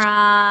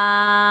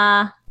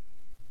camera.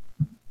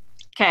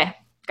 Okay,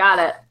 got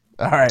it.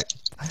 All right.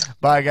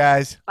 Bye,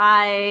 guys.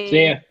 Bye.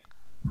 See ya.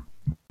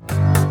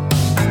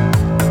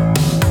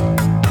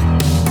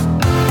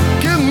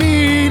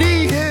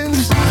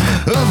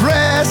 Of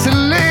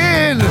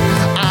wrestling,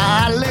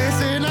 I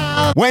listen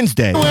up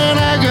Wednesday when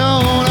I go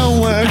to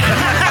work.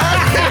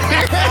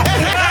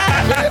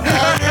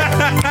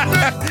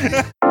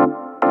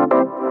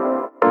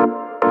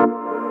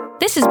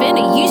 This has been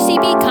a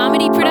UCB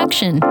Comedy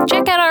production.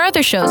 Check out our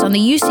other shows on the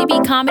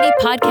UCB Comedy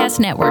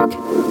Podcast Network.